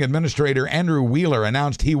 Acting Administrator Andrew Wheeler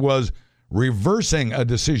announced he was reversing a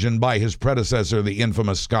decision by his predecessor, the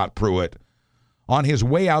infamous Scott Pruitt. On his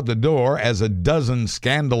way out the door, as a dozen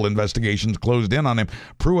scandal investigations closed in on him,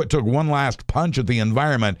 Pruitt took one last punch at the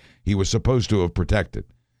environment he was supposed to have protected.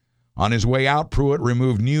 On his way out, Pruitt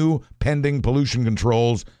removed new pending pollution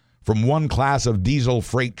controls from one class of diesel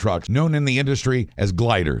freight trucks known in the industry as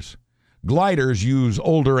gliders. Gliders use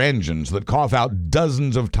older engines that cough out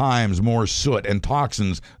dozens of times more soot and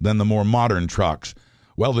toxins than the more modern trucks.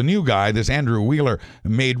 Well, the new guy, this Andrew Wheeler,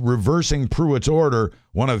 made reversing Pruitt's order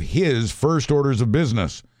one of his first orders of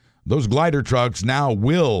business. Those glider trucks now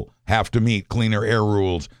will have to meet cleaner air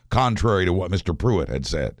rules, contrary to what Mr. Pruitt had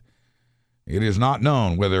said. It is not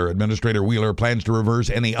known whether Administrator Wheeler plans to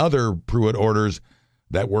reverse any other Pruitt orders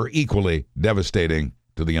that were equally devastating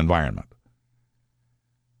to the environment.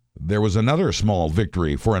 There was another small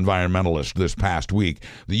victory for environmentalists this past week.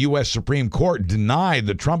 The U.S. Supreme Court denied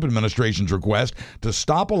the Trump administration's request to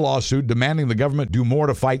stop a lawsuit demanding the government do more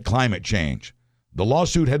to fight climate change. The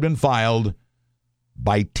lawsuit had been filed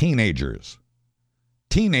by teenagers.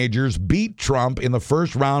 Teenagers beat Trump in the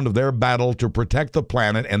first round of their battle to protect the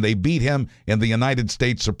planet, and they beat him in the United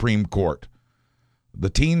States Supreme Court. The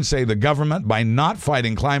teens say the government, by not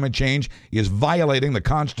fighting climate change, is violating the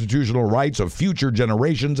constitutional rights of future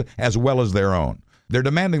generations as well as their own. They're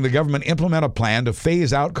demanding the government implement a plan to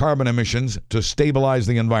phase out carbon emissions to stabilize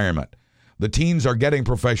the environment. The teens are getting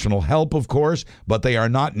professional help, of course, but they are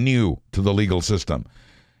not new to the legal system.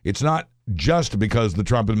 It's not just because the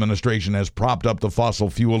Trump administration has propped up the fossil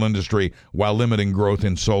fuel industry while limiting growth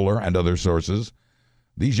in solar and other sources.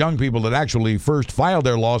 These young people had actually first filed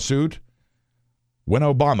their lawsuit when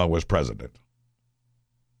Obama was president.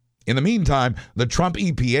 In the meantime, the Trump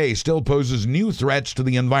EPA still poses new threats to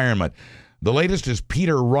the environment. The latest is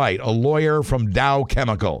Peter Wright, a lawyer from Dow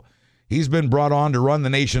Chemical. He's been brought on to run the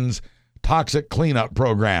nation's toxic cleanup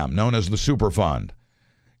program, known as the Superfund.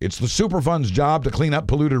 It's the Superfund's job to clean up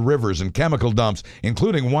polluted rivers and chemical dumps,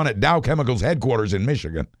 including one at Dow Chemical's headquarters in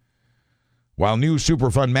Michigan. While new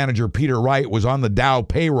Superfund manager Peter Wright was on the Dow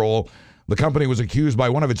payroll, the company was accused by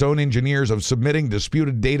one of its own engineers of submitting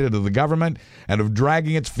disputed data to the government and of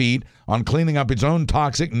dragging its feet on cleaning up its own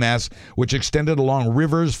toxic mess, which extended along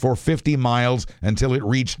rivers for 50 miles until it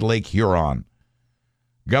reached Lake Huron.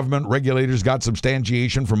 Government regulators got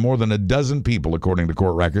substantiation from more than a dozen people, according to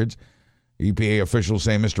court records. EPA officials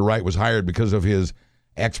say Mr. Wright was hired because of his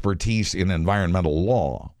expertise in environmental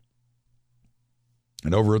law.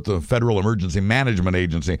 And over at the Federal Emergency Management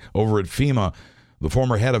Agency, over at FEMA, the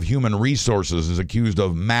former head of Human Resources is accused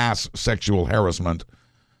of mass sexual harassment.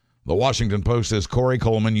 The Washington Post says Corey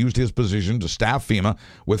Coleman used his position to staff FEMA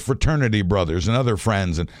with fraternity brothers and other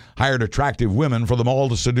friends and hired attractive women for them all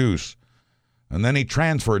to seduce. And then he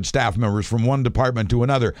transferred staff members from one department to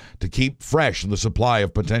another to keep fresh the supply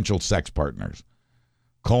of potential sex partners.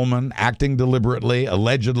 Coleman acting deliberately,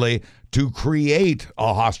 allegedly, to create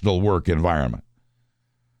a hostile work environment.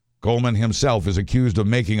 Coleman himself is accused of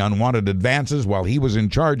making unwanted advances while he was in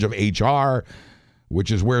charge of HR,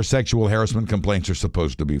 which is where sexual harassment complaints are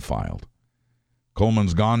supposed to be filed.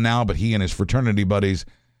 Coleman's gone now, but he and his fraternity buddies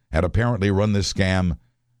had apparently run this scam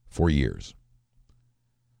for years.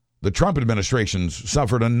 The Trump administration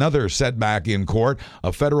suffered another setback in court.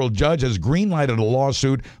 A federal judge has greenlighted a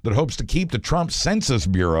lawsuit that hopes to keep the Trump Census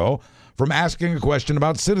Bureau from asking a question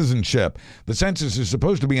about citizenship. The census is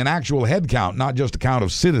supposed to be an actual head count, not just a count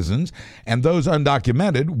of citizens, and those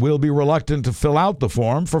undocumented will be reluctant to fill out the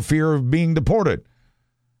form for fear of being deported.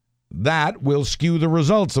 That will skew the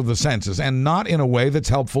results of the census, and not in a way that's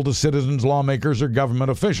helpful to citizens, lawmakers, or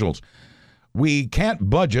government officials. We can't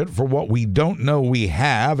budget for what we don't know we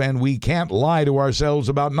have, and we can't lie to ourselves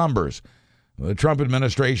about numbers. The Trump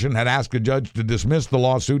administration had asked a judge to dismiss the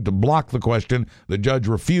lawsuit to block the question. The judge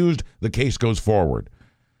refused. The case goes forward.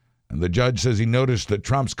 And the judge says he noticed that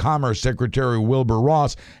Trump's Commerce Secretary Wilbur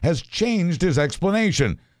Ross has changed his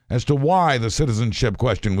explanation as to why the citizenship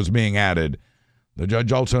question was being added. The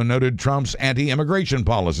judge also noted Trump's anti-immigration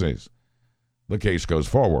policies. The case goes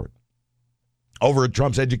forward. Over at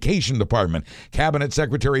Trump's Education Department, Cabinet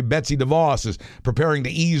Secretary Betsy DeVos is preparing to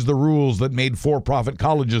ease the rules that made for-profit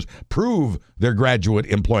colleges prove their graduate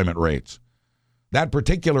employment rates. That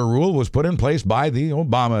particular rule was put in place by the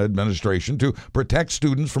Obama administration to protect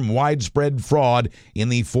students from widespread fraud in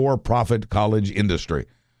the for-profit college industry.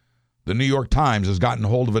 The New York Times has gotten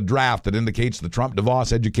hold of a draft that indicates the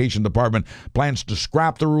Trump-DeVos Education Department plans to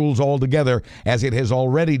scrap the rules altogether, as it has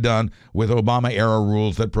already done with Obama-era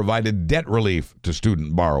rules that provided debt relief to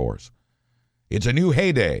student borrowers. It's a new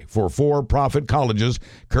heyday for-profit colleges,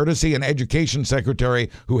 courtesy an education secretary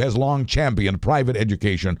who has long championed private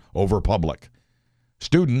education over public.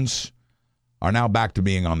 Students are now back to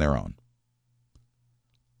being on their own.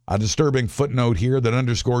 A disturbing footnote here that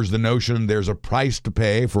underscores the notion there's a price to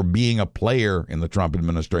pay for being a player in the Trump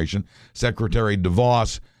administration. Secretary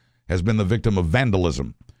DeVos has been the victim of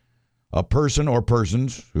vandalism. A person or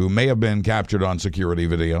persons who may have been captured on security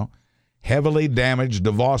video heavily damaged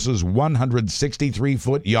DeVos's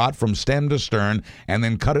 163-foot yacht from stem to stern and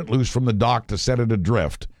then cut it loose from the dock to set it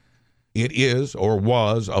adrift. It is, or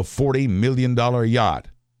was, a $40 million yacht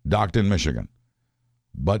docked in Michigan.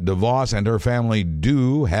 But DeVos and her family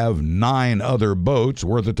do have 9 other boats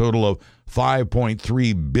worth a total of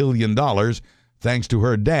 $5.3 billion, thanks to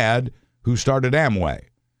her dad, who started Amway.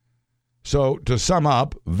 So, to sum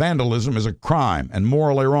up, vandalism is a crime and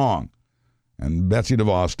morally wrong. And Betsy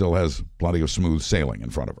DeVos still has plenty of smooth sailing in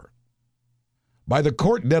front of her. By the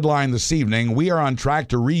court deadline this evening, we are on track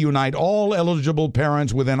to reunite all eligible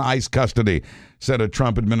parents within ICE custody, said a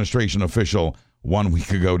Trump administration official 1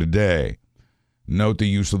 week ago today. Note the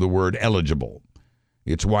use of the word eligible.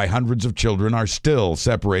 It's why hundreds of children are still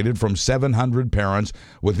separated from 700 parents,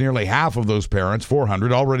 with nearly half of those parents,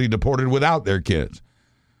 400, already deported without their kids.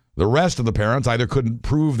 The rest of the parents either couldn't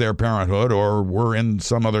prove their parenthood or were in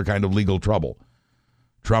some other kind of legal trouble.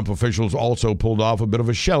 Trump officials also pulled off a bit of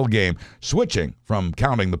a shell game, switching from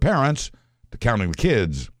counting the parents to counting the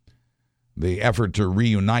kids. The effort to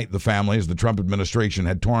reunite the families the Trump administration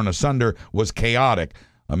had torn asunder was chaotic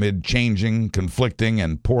amid changing, conflicting,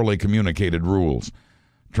 and poorly communicated rules.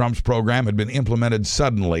 Trump's program had been implemented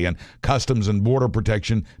suddenly, and Customs and Border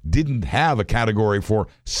Protection didn't have a category for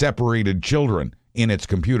separated children in its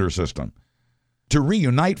computer system. To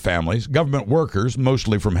reunite families, government workers,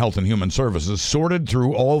 mostly from Health and Human Services, sorted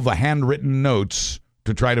through all the handwritten notes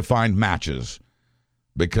to try to find matches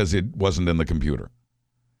because it wasn't in the computer.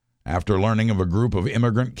 After learning of a group of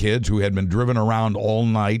immigrant kids who had been driven around all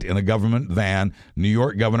night in a government van, New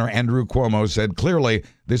York Governor Andrew Cuomo said clearly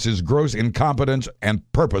this is gross incompetence and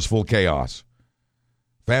purposeful chaos.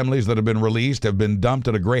 Families that have been released have been dumped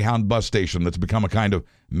at a Greyhound bus station that's become a kind of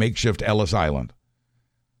makeshift Ellis Island.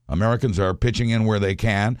 Americans are pitching in where they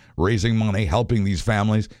can, raising money, helping these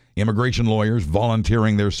families, immigration lawyers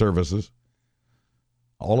volunteering their services.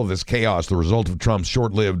 All of this chaos, the result of Trump's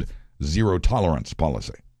short-lived zero-tolerance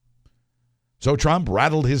policy. So Trump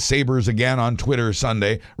rattled his sabers again on Twitter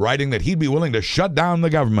Sunday, writing that he'd be willing to shut down the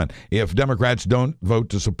government if Democrats don't vote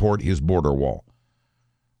to support his border wall.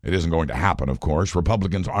 It isn't going to happen, of course.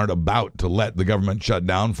 Republicans aren't about to let the government shut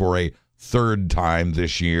down for a third time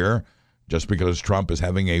this year, just because Trump is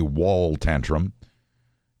having a wall tantrum.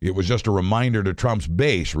 It was just a reminder to Trump's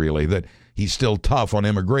base, really, that he's still tough on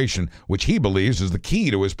immigration, which he believes is the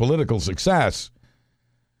key to his political success.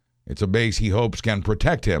 It's a base he hopes can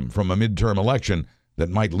protect him from a midterm election that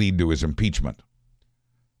might lead to his impeachment.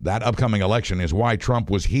 That upcoming election is why Trump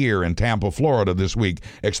was here in Tampa, Florida this week,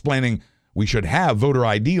 explaining we should have voter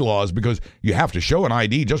ID laws because you have to show an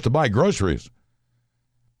ID just to buy groceries.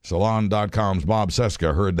 Salon.com's Bob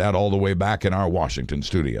Cesca heard that all the way back in our Washington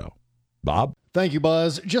studio. Bob? Thank you,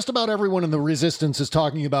 Buzz. Just about everyone in the resistance is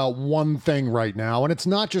talking about one thing right now, and it's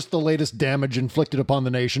not just the latest damage inflicted upon the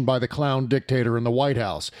nation by the clown dictator in the White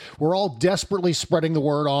House. We're all desperately spreading the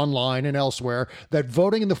word online and elsewhere that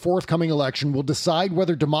voting in the forthcoming election will decide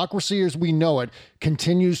whether democracy as we know it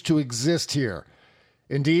continues to exist here.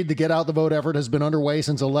 Indeed, the Get Out the Vote effort has been underway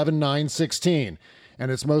since 11/9/16, and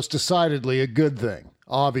it's most decidedly a good thing,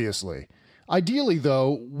 obviously. Ideally,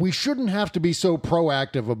 though, we shouldn't have to be so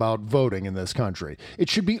proactive about voting in this country. It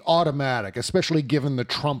should be automatic, especially given the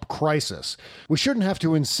Trump crisis. We shouldn't have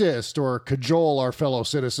to insist or cajole our fellow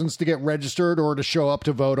citizens to get registered or to show up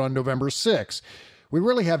to vote on November 6th. We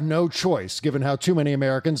really have no choice, given how too many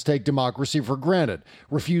Americans take democracy for granted,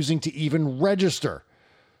 refusing to even register.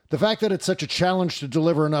 The fact that it's such a challenge to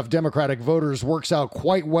deliver enough Democratic voters works out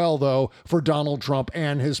quite well, though, for Donald Trump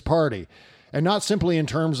and his party. And not simply in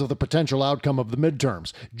terms of the potential outcome of the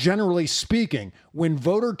midterms. Generally speaking, when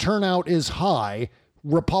voter turnout is high,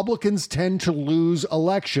 Republicans tend to lose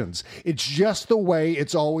elections. It's just the way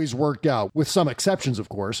it's always worked out, with some exceptions, of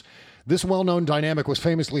course. This well-known dynamic was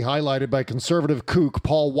famously highlighted by conservative kook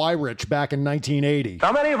Paul Weyrich back in 1980.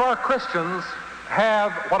 Now, many of our Christians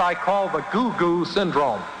have what I call the goo-goo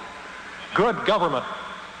syndrome. Good government.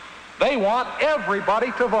 They want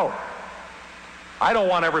everybody to vote. I don't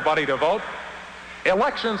want everybody to vote.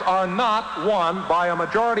 Elections are not won by a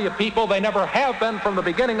majority of people. They never have been from the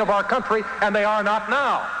beginning of our country, and they are not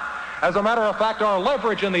now. As a matter of fact, our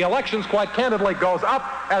leverage in the elections, quite candidly, goes up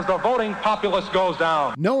as the voting populace goes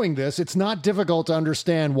down. Knowing this, it's not difficult to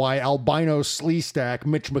understand why albino sleestack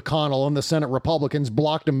Mitch McConnell and the Senate Republicans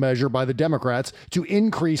blocked a measure by the Democrats to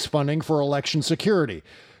increase funding for election security.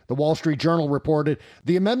 The Wall Street Journal reported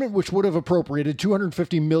the amendment, which would have appropriated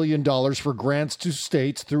 $250 million for grants to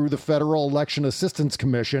states through the Federal Election Assistance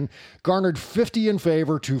Commission, garnered 50 in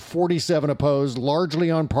favor to 47 opposed,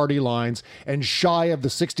 largely on party lines, and shy of the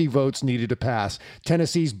 60 votes needed to pass.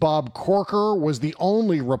 Tennessee's Bob Corker was the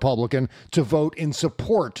only Republican to vote in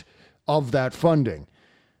support of that funding.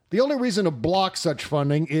 The only reason to block such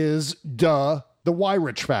funding is, the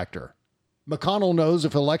Weyrich factor. McConnell knows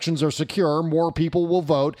if elections are secure, more people will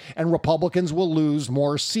vote and Republicans will lose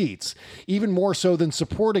more seats. Even more so than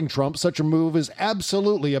supporting Trump, such a move is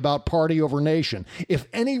absolutely about party over nation. If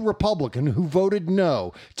any Republican who voted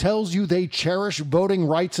no tells you they cherish voting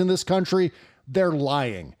rights in this country, they're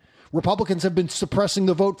lying. Republicans have been suppressing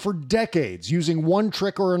the vote for decades, using one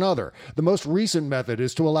trick or another. The most recent method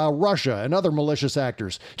is to allow Russia and other malicious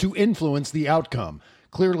actors to influence the outcome.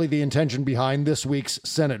 Clearly the intention behind this week's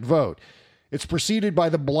Senate vote. It's preceded by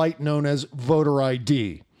the blight known as voter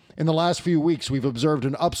ID. In the last few weeks, we've observed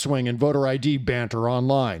an upswing in voter ID banter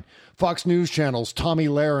online. Fox News Channel's Tommy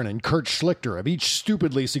Lahren and Kurt Schlichter have each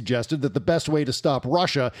stupidly suggested that the best way to stop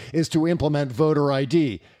Russia is to implement voter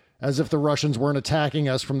ID, as if the Russians weren't attacking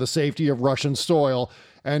us from the safety of Russian soil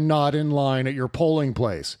and not in line at your polling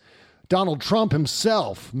place. Donald Trump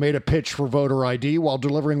himself made a pitch for voter ID while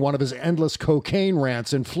delivering one of his endless cocaine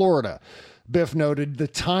rants in Florida. Biff noted the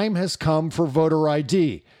time has come for voter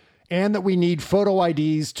ID and that we need photo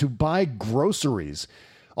IDs to buy groceries,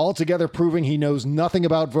 altogether proving he knows nothing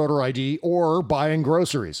about voter ID or buying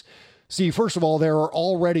groceries. See, first of all, there are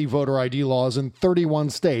already voter ID laws in 31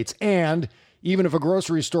 states, and even if a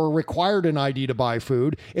grocery store required an ID to buy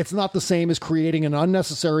food, it's not the same as creating an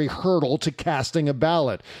unnecessary hurdle to casting a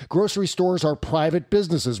ballot. Grocery stores are private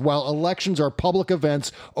businesses, while elections are public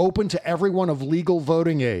events open to everyone of legal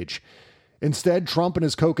voting age. Instead, Trump and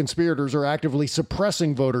his co-conspirators are actively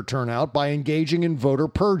suppressing voter turnout by engaging in voter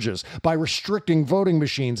purges, by restricting voting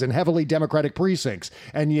machines in heavily Democratic precincts,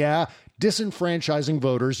 and disenfranchising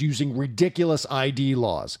voters using ridiculous ID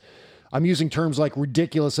laws. I'm using terms like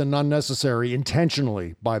ridiculous and unnecessary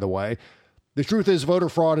intentionally, by the way. The truth is, voter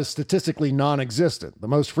fraud is statistically non-existent. The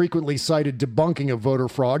most frequently cited debunking of voter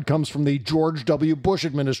fraud comes from the George W. Bush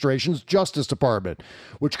administration's Justice Department,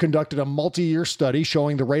 which conducted a multi-year study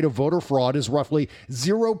showing the rate of voter fraud is roughly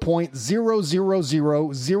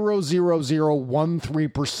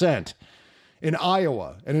 0.0000013%. In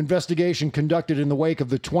Iowa, an investigation conducted in the wake of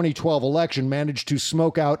the 2012 election managed to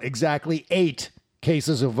smoke out exactly 8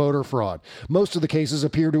 cases of voter fraud. Most of the cases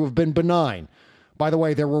appear to have been benign. By the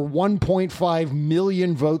way, there were 1.5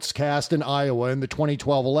 million votes cast in Iowa in the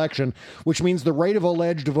 2012 election, which means the rate of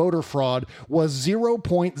alleged voter fraud was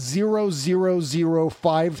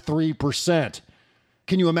 0.00053%.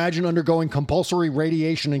 Can you imagine undergoing compulsory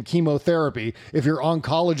radiation and chemotherapy if your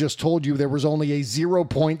oncologist told you there was only a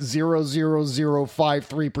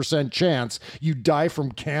 0.00053% chance you'd die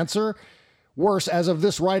from cancer? Worse, as of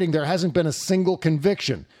this writing, there hasn't been a single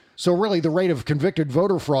conviction. So really, the rate of convicted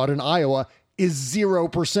voter fraud in Iowa is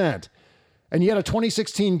 0%. And yet a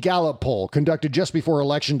 2016 Gallup poll conducted just before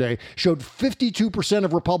Election Day showed 52%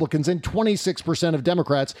 of Republicans and 26% of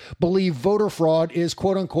Democrats believe voter fraud is,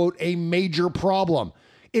 quote unquote, a major problem.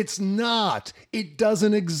 It's not. It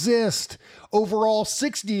doesn't exist. Overall,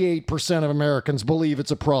 68% of Americans believe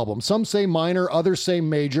it's a problem. Some say minor, others say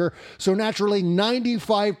major. So naturally,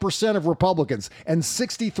 95% of Republicans and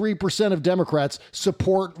 63% of Democrats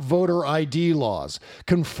support voter ID laws.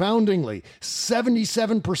 Confoundingly,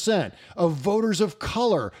 77% of voters of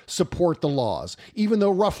color support the laws, even though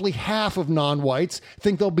roughly half of non-whites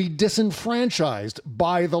think they'll be disenfranchised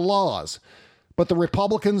by the laws. But the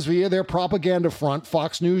Republicans, via their propaganda front,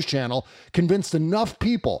 Fox News Channel, convinced enough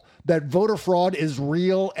people that voter fraud is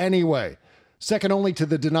real anyway. Second only to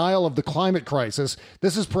the denial of the climate crisis,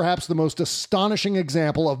 this is perhaps the most astonishing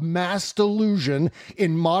example of mass delusion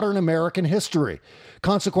in modern American history.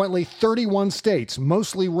 Consequently, 31 states,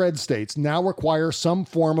 mostly red states, now require some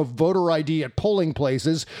form of voter ID at polling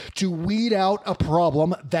places to weed out a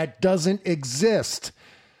problem that doesn't exist.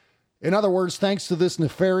 In other words, thanks to this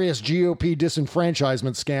nefarious GOP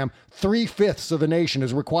disenfranchisement scam, 3/5 of the nation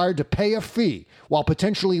is required to pay a fee while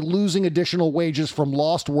potentially losing additional wages from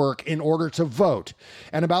lost work in order to vote.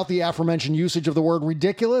 And about the aforementioned usage of the word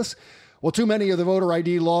ridiculous, well, too many of the voter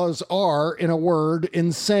ID laws are, in a word,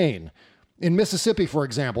 insane. In Mississippi, for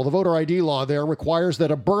example, the voter ID law there requires that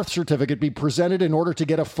a birth certificate be presented in order to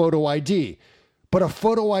get a photo ID. But a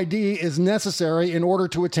photo ID is necessary in order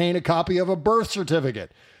to attain a copy of a birth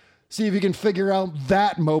certificate. See if you can figure out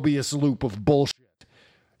that Mobius loop of bullshit.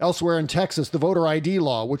 Elsewhere in Texas, the voter ID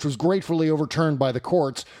law, which was gratefully overturned by the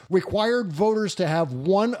courts, required voters to have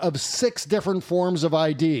one of 6 different forms of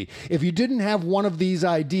ID. If you didn't have one of these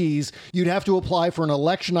IDs, you'd have to apply for an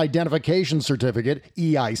election identification certificate,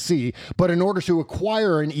 EIC. But in order to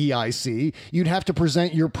acquire an EIC, you'd have to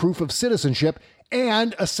present your proof of citizenship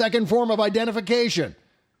and a second form of identification.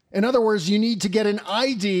 In other words, you need to get an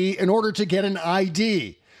ID in order to get an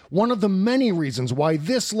ID. One of the many reasons why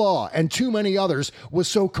this law and too many others was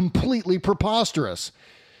so completely preposterous.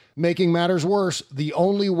 Making matters worse, the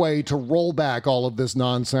only way to roll back all of this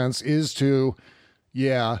nonsense is to,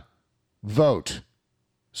 vote.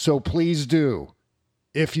 So please do,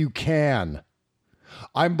 if you can.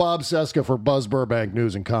 I'm Bob Cesca for Buzz Burbank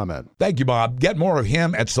News and Comment. Thank you, Bob. Get more of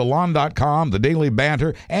him at Salon.com, The Daily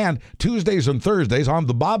Banter, and Tuesdays and Thursdays on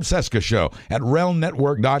The Bob Cesca Show at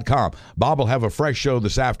RealNetwork.com. Bob will have a fresh show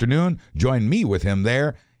this afternoon. Join me with him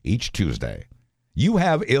there each Tuesday. You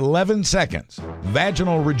have 11 seconds,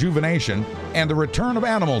 vaginal rejuvenation, and the return of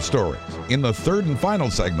animal stories in the third and final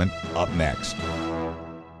segment up next.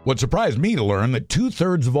 What surprised me to learn that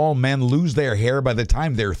 2/3 of all men lose their hair by the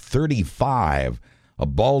time they're 35. A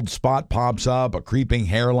bald spot pops up, a creeping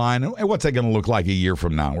hairline. And what's that going to look like a year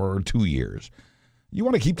from now or 2 years? You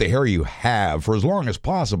want to keep the hair you have for as long as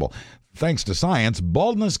possible. Thanks to science,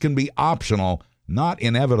 baldness can be optional, not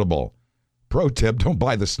inevitable. Pro tip, don't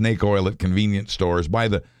buy the snake oil at convenience stores. Buy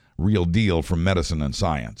the real deal from Medicine and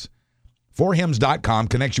Science. 4hims.com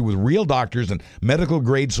connects you with real doctors and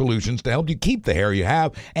medical-grade solutions to help you keep the hair you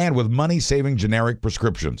have and with money-saving generic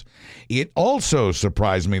prescriptions. It also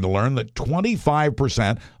surprised me to learn that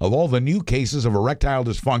 25% of all the new cases of erectile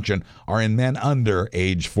dysfunction are in men under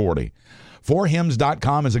age 40.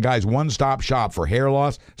 4hims.com is a guy's one-stop shop for hair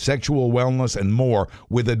loss, sexual wellness, and more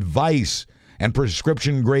with advice and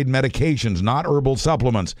prescription-grade medications, not herbal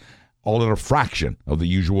supplements, all at a fraction of the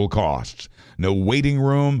usual costs. No waiting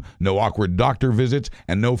room, no awkward doctor visits,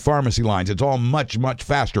 and no pharmacy lines. It's all much, much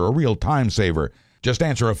faster, a real time saver. Just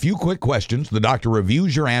answer a few quick questions. The doctor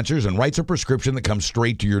reviews your answers and writes a prescription that comes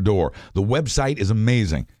straight to your door. The website is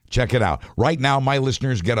amazing. Check it out. Right now, my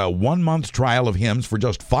listeners get a 1-month trial of Hims for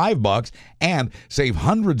just $5 and save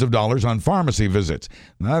hundreds of dollars on pharmacy visits.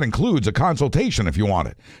 Now, that includes a consultation if you want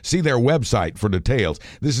it. See their website for details.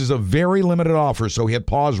 This is a very limited offer, so hit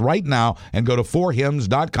pause right now and go to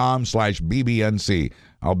 4hims.com/BBNC.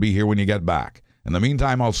 I'll be here when you get back. In the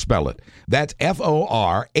meantime, I'll spell it. That's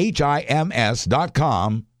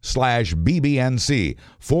FORHIMS.com/BBNC.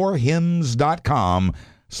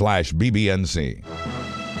 4hims.com/BBNC.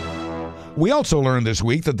 We also learned this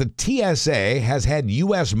week that the TSA has had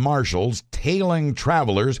U.S. Marshals tailing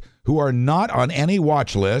travelers who are not on any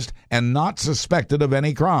watch list and not suspected of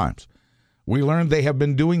any crimes. We learned they have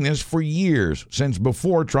been doing this for years, since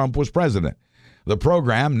before Trump was president. The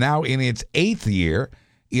program, now in its 8th year,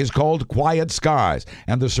 is called Quiet Skies,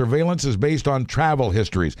 and the surveillance is based on travel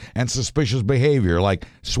histories and suspicious behavior like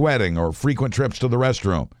sweating or frequent trips to the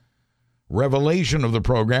restroom. Revelation of the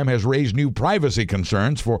program has raised new privacy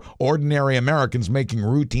concerns for ordinary Americans making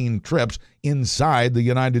routine trips inside the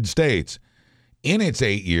United States. In its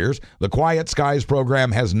 8 years, the Quiet Skies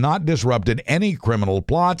program has not disrupted any criminal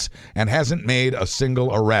plots and hasn't made a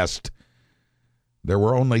single arrest. There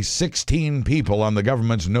were only 16 people on the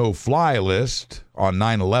government's no-fly list on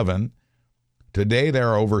 9/11. Today, there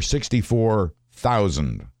are over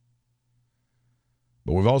 64,000.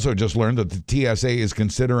 But we've also just learned that the TSA is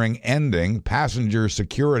considering ending passenger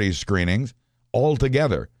security screenings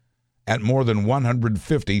altogether at more than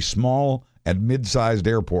 150 small and mid-sized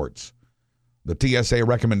airports. The TSA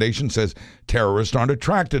recommendation says terrorists aren't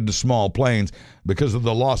attracted to small planes because of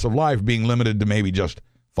the loss of life being limited to maybe just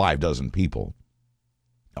 5 people.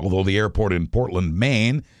 Although the airport in Portland,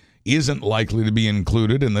 Maine, isn't likely to be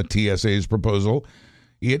included in the TSA's proposal,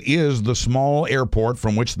 it is the small airport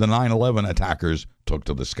from which the 9/11 attackers took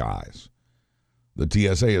to the skies. The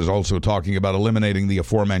TSA is also talking about eliminating the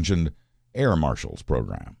aforementioned Air Marshals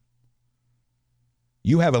program.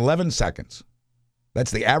 You have 11 seconds.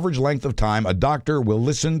 That's the average length of time a doctor will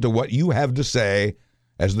listen to what you have to say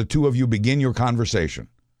as the two of you begin your conversation.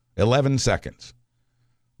 11 seconds.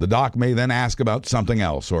 The doc may then ask about something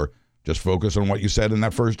else or just focus on what you said in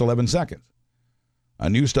that first 11 seconds. A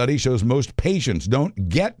new study shows most patients don't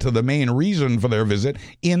get to the main reason for their visit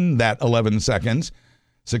in that 11 seconds,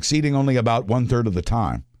 succeeding only about 1/3 of the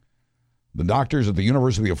time. The doctors at the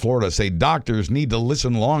University of Florida say doctors need to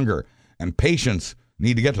listen longer and patients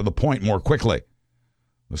need to get to the point more quickly.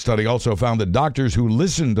 The study also found that doctors who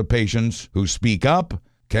listen to patients who speak up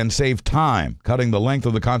can save time, cutting the length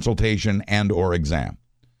of the consultation and or exam.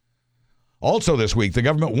 Also this week, the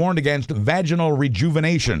government warned against vaginal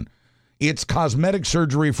rejuvenation. It's cosmetic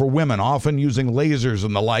surgery for women, often using lasers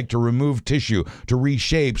and the like to remove tissue, to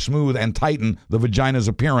reshape, smooth, and tighten the vagina's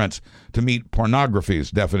appearance to meet pornography's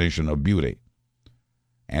definition of beauty.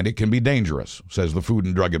 And it can be dangerous, says the Food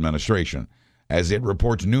and Drug Administration, as it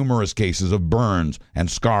reports numerous cases of burns and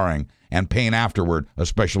scarring and pain afterward,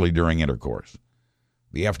 especially during intercourse.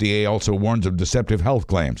 The FDA also warns of deceptive health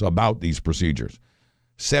claims about these procedures.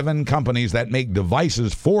 7 companies that make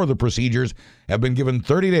devices for the procedures have been given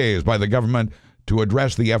 30 days by the government to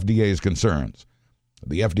address the FDA's concerns.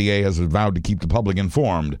 The FDA has vowed to keep the public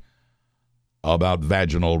informed about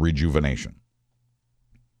vaginal rejuvenation.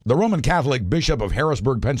 The Roman Catholic Bishop of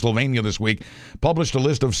Harrisburg, Pennsylvania this week published a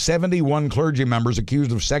list of 71 clergy members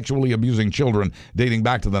accused of sexually abusing children dating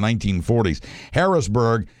back to the 1940s.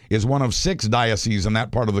 Harrisburg is one of 6 dioceses in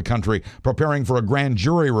that part of the country preparing for a grand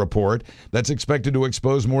jury report that's expected to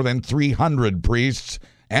expose more than 300 priests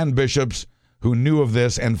and bishops who knew of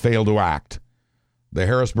this and failed to act. The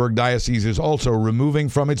Harrisburg Diocese is also removing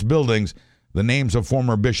from its buildings the names of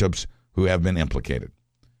former bishops who have been implicated.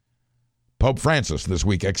 Pope Francis this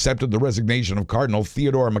week accepted the resignation of Cardinal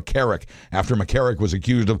Theodore McCarrick after McCarrick was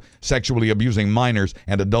accused of sexually abusing minors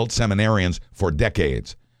and adult seminarians for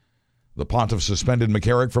decades. The pontiff suspended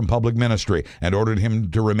McCarrick from public ministry and ordered him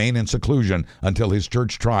to remain in seclusion until his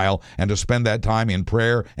church trial and to spend that time in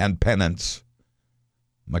prayer and penance.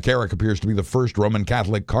 McCarrick appears to be the first Roman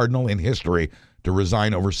Catholic cardinal in history to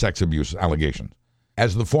resign over sex abuse allegations.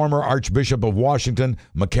 As the former Archbishop of Washington,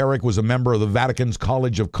 McCarrick was a member of the Vatican's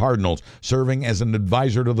College of Cardinals, serving as an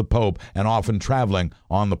advisor to the Pope and often traveling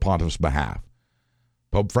on the pontiff's behalf.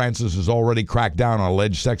 Pope Francis has already cracked down on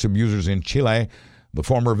alleged sex abusers in Chile. The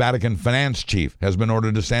former Vatican finance chief has been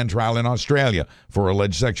ordered to stand trial in Australia for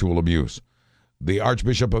alleged sexual abuse. The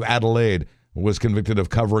Archbishop of Adelaide was convicted of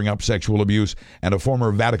covering up sexual abuse, and a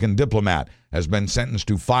former Vatican diplomat has been sentenced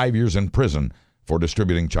to 5 years in prison for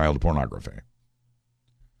distributing child pornography.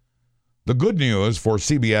 The good news for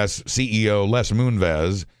CBS CEO Les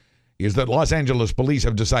Moonves is that Los Angeles police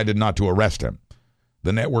have decided not to arrest him.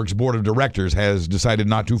 The network's board of directors has decided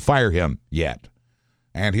not to fire him yet.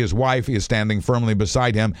 And his wife is standing firmly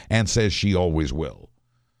beside him and says she always will.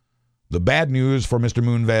 The bad news for Mr.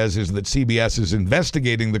 Moonves is that CBS is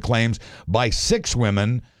investigating the claims by 6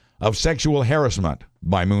 women of sexual harassment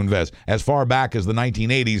by Moonves as far back as the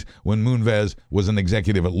 1980s when Moonves was an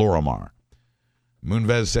executive at Lorimar.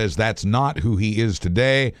 Moonves says that's not who he is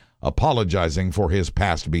today, apologizing for his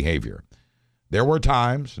past behavior. There were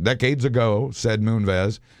times, decades ago, said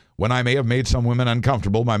Moonves, when I may have made some women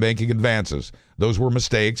uncomfortable by making advances. Those were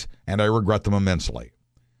mistakes, and I regret them immensely.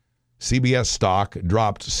 CBS stock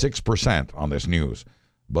dropped 6% on this news,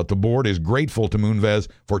 but the board is grateful to Moonves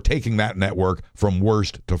for taking that network from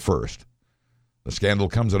worst to first. The scandal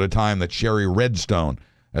comes at a time that Sherry Redstone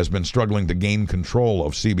has been struggling to gain control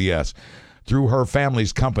of CBS. Through her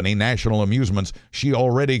family's company, National Amusements, she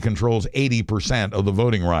already controls 80% of the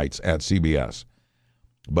voting rights at CBS.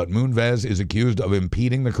 But Moonves is accused of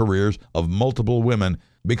impeding the careers of multiple women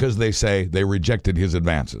because they say they rejected his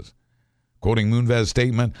advances. Quoting Moonves'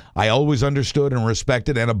 statement, "I always understood and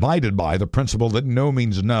respected and abided by the principle that no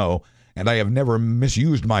means no, and I have never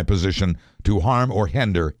misused my position to harm or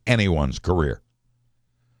hinder anyone's career."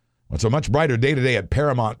 It's a much brighter day today at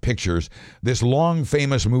Paramount Pictures. This long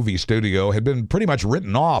famous movie studio had been pretty much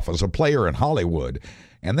written off as a player in Hollywood,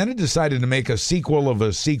 and then it decided to make a sequel of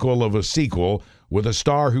a sequel of a sequel with a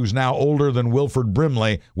star who's now older than Wilford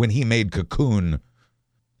Brimley when he made Cocoon.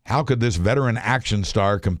 How could this veteran action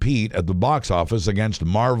star compete at the box office against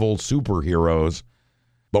Marvel superheroes?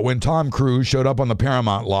 But when Tom Cruise showed up on the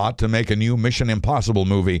Paramount lot to make a new Mission Impossible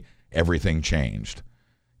movie, everything changed.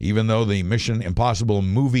 Even though the Mission Impossible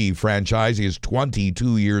movie franchise is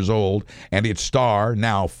 22 years old and its star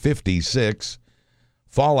now 56,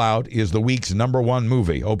 Fallout is the week's #1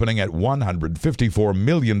 movie, opening at $154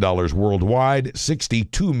 million worldwide,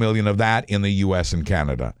 $62 million of that in the U.S. and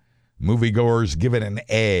Canada. Moviegoers give it an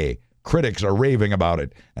A. Critics are raving about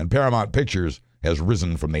it, and Paramount Pictures has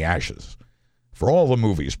risen from the ashes. For all the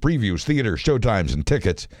movies, previews, theater, showtimes, and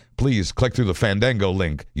tickets, please click through the Fandango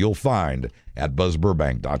link you'll find at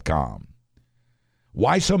buzzburbank.com.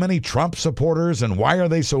 Why so many Trump supporters, and why are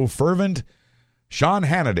they so fervent? Sean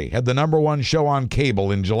Hannity had the #1 show on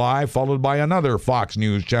cable in July, followed by another Fox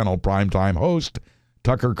News Channel primetime host,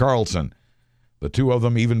 Tucker Carlson. The two of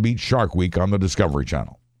them even beat Shark Week on the Discovery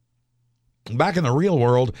Channel. Back in the real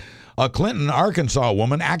world, a Clinton, Arkansas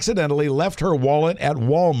woman accidentally left her wallet at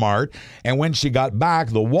Walmart, and when she got back,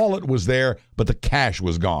 the wallet was there, but the cash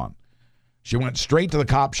was gone. She went straight to the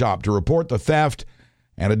cop shop to report the theft,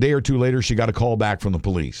 and a day or two later, she got a call back from the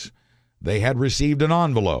police. They had received an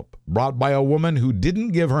envelope brought by a woman who didn't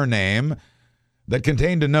give her name that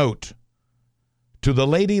contained a note. "To the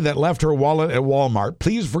lady that left her wallet at Walmart,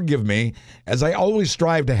 please forgive me, as I always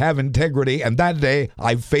strive to have integrity, and that day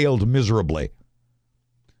I failed miserably."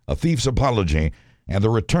 A thief's apology and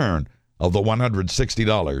the return of the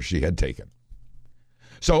 $160 she had taken.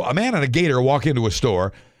 So a man and a gator walk into a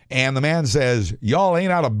store, and the man says, "Y'all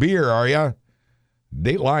ain't out of beer, are ya?"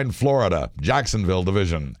 Dateline, Florida, Jacksonville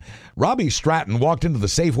Division. Robbie Stratton walked into the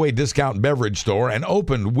Safeway discount beverage store and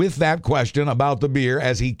opened with that question about the beer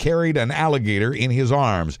as he carried an alligator in his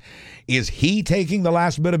arms. "Is he taking the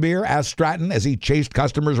last bit of beer?" asked Stratton as he chased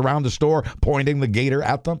customers around the store, pointing the gator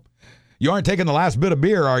at them. "You aren't taking the last bit of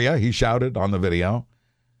beer, are you?" he shouted on the video.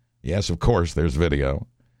 Yes, of course, there's video.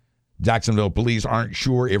 Jacksonville police aren't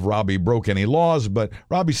sure if Robbie broke any laws, but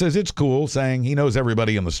Robbie says it's cool, saying he knows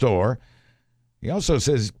everybody in the store. He also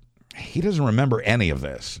says he doesn't remember any of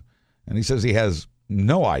this, and he says he has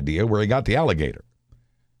no idea where he got the alligator.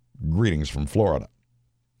 Greetings from Florida.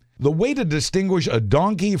 The way to distinguish a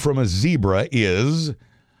donkey from a zebra is,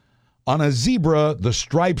 on a zebra, the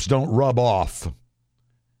stripes don't rub off.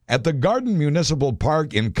 At the Garden Municipal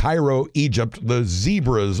Park in Cairo, Egypt, the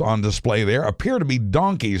zebras on display there appear to be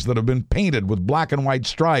donkeys that have been painted with black and white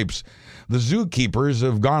stripes. The zookeepers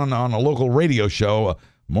have gone on a local radio show,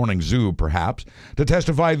 Morning Zoo perhaps, to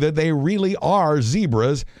testify that they really are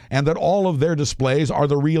zebras and that all of their displays are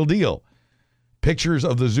the real deal. Pictures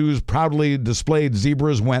of the zoo's proudly displayed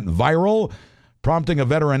zebras went viral, prompting a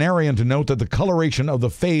veterinarian to note that the coloration of the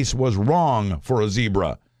face was wrong for a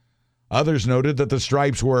zebra. Others noted that the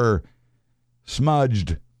stripes were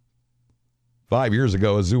smudged. 5 years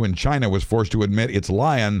ago, a zoo in China was forced to admit its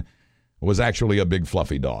lion was actually a big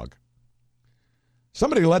fluffy dog.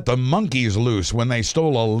 Somebody let the monkeys loose when they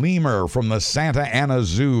stole a lemur from the Santa Ana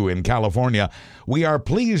Zoo in California. We are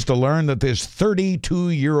pleased to learn that this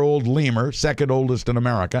 32-year-old lemur, second oldest in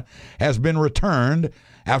America, has been returned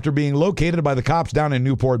after being located by the cops down in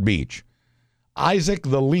Newport Beach. Isaac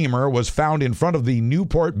the lemur was found in front of the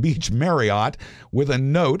Newport Beach Marriott with a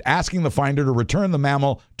note asking the finder to return the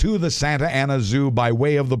mammal to the Santa Ana Zoo by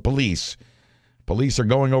way of the police. Police are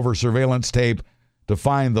going over surveillance tape to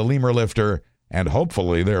find the lemur lifter and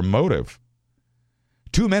hopefully their motive.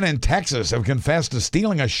 2 men in Texas have confessed to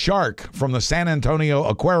stealing a shark from the San Antonio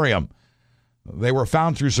Aquarium. They were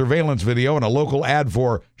found through surveillance video and a local ad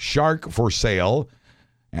for shark for sale,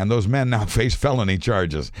 and those men now face felony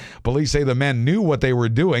charges. Police say the men knew what they were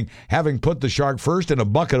doing, having put the shark first in a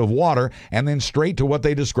bucket of water and then straight to what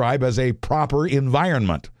they describe as a proper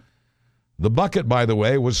environment. The bucket, by the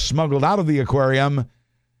way, was smuggled out of the aquarium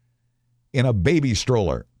in a baby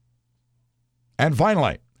stroller. And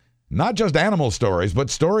finally, not just animal stories, but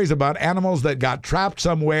stories about animals that got trapped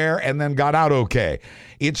somewhere and then got out okay.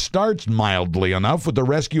 It starts mildly enough with the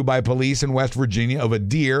rescue by police in West Virginia of a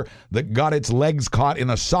deer that got its legs caught in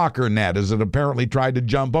a soccer net as it apparently tried to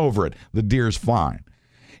jump over it. The deer's fine.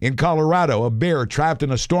 In Colorado, a bear trapped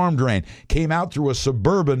in a storm drain came out through a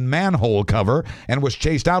suburban manhole cover and was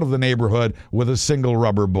chased out of the neighborhood with a single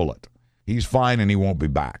rubber bullet. He's fine and he won't be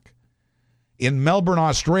back. In Melbourne,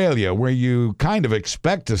 Australia, where you kind of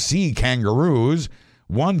expect to see kangaroos,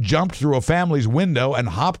 one jumped through a family's window and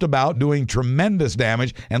hopped about doing tremendous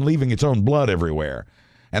damage and leaving its own blood everywhere.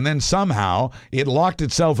 And then somehow it locked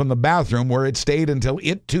itself in the bathroom where it stayed until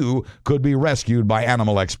it too could be rescued by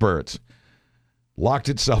animal experts. Locked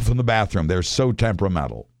itself in the bathroom. They're so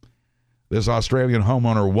temperamental. This Australian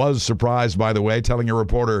homeowner was surprised, by the way, telling a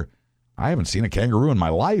reporter, "I haven't seen a kangaroo in my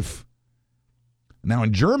life." Now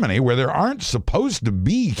in Germany, where there aren't supposed to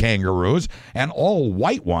be kangaroos, an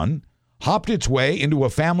all-white one hopped its way into a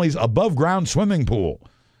family's above-ground swimming pool.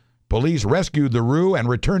 Police rescued the roo and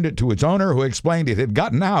returned it to its owner, who explained it had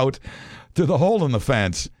gotten out through the hole in the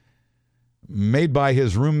fence made by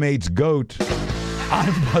his roommate's goat.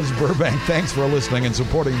 I'm Buzz Burbank. Thanks for listening and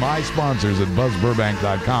supporting my sponsors at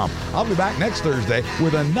BuzzBurbank.com. I'll be back next Thursday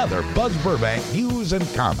with another Buzz Burbank news and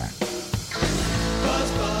comment.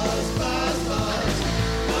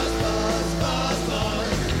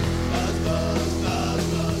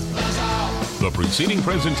 The preceding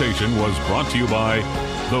presentation was brought to you by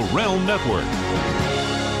the Realm Network.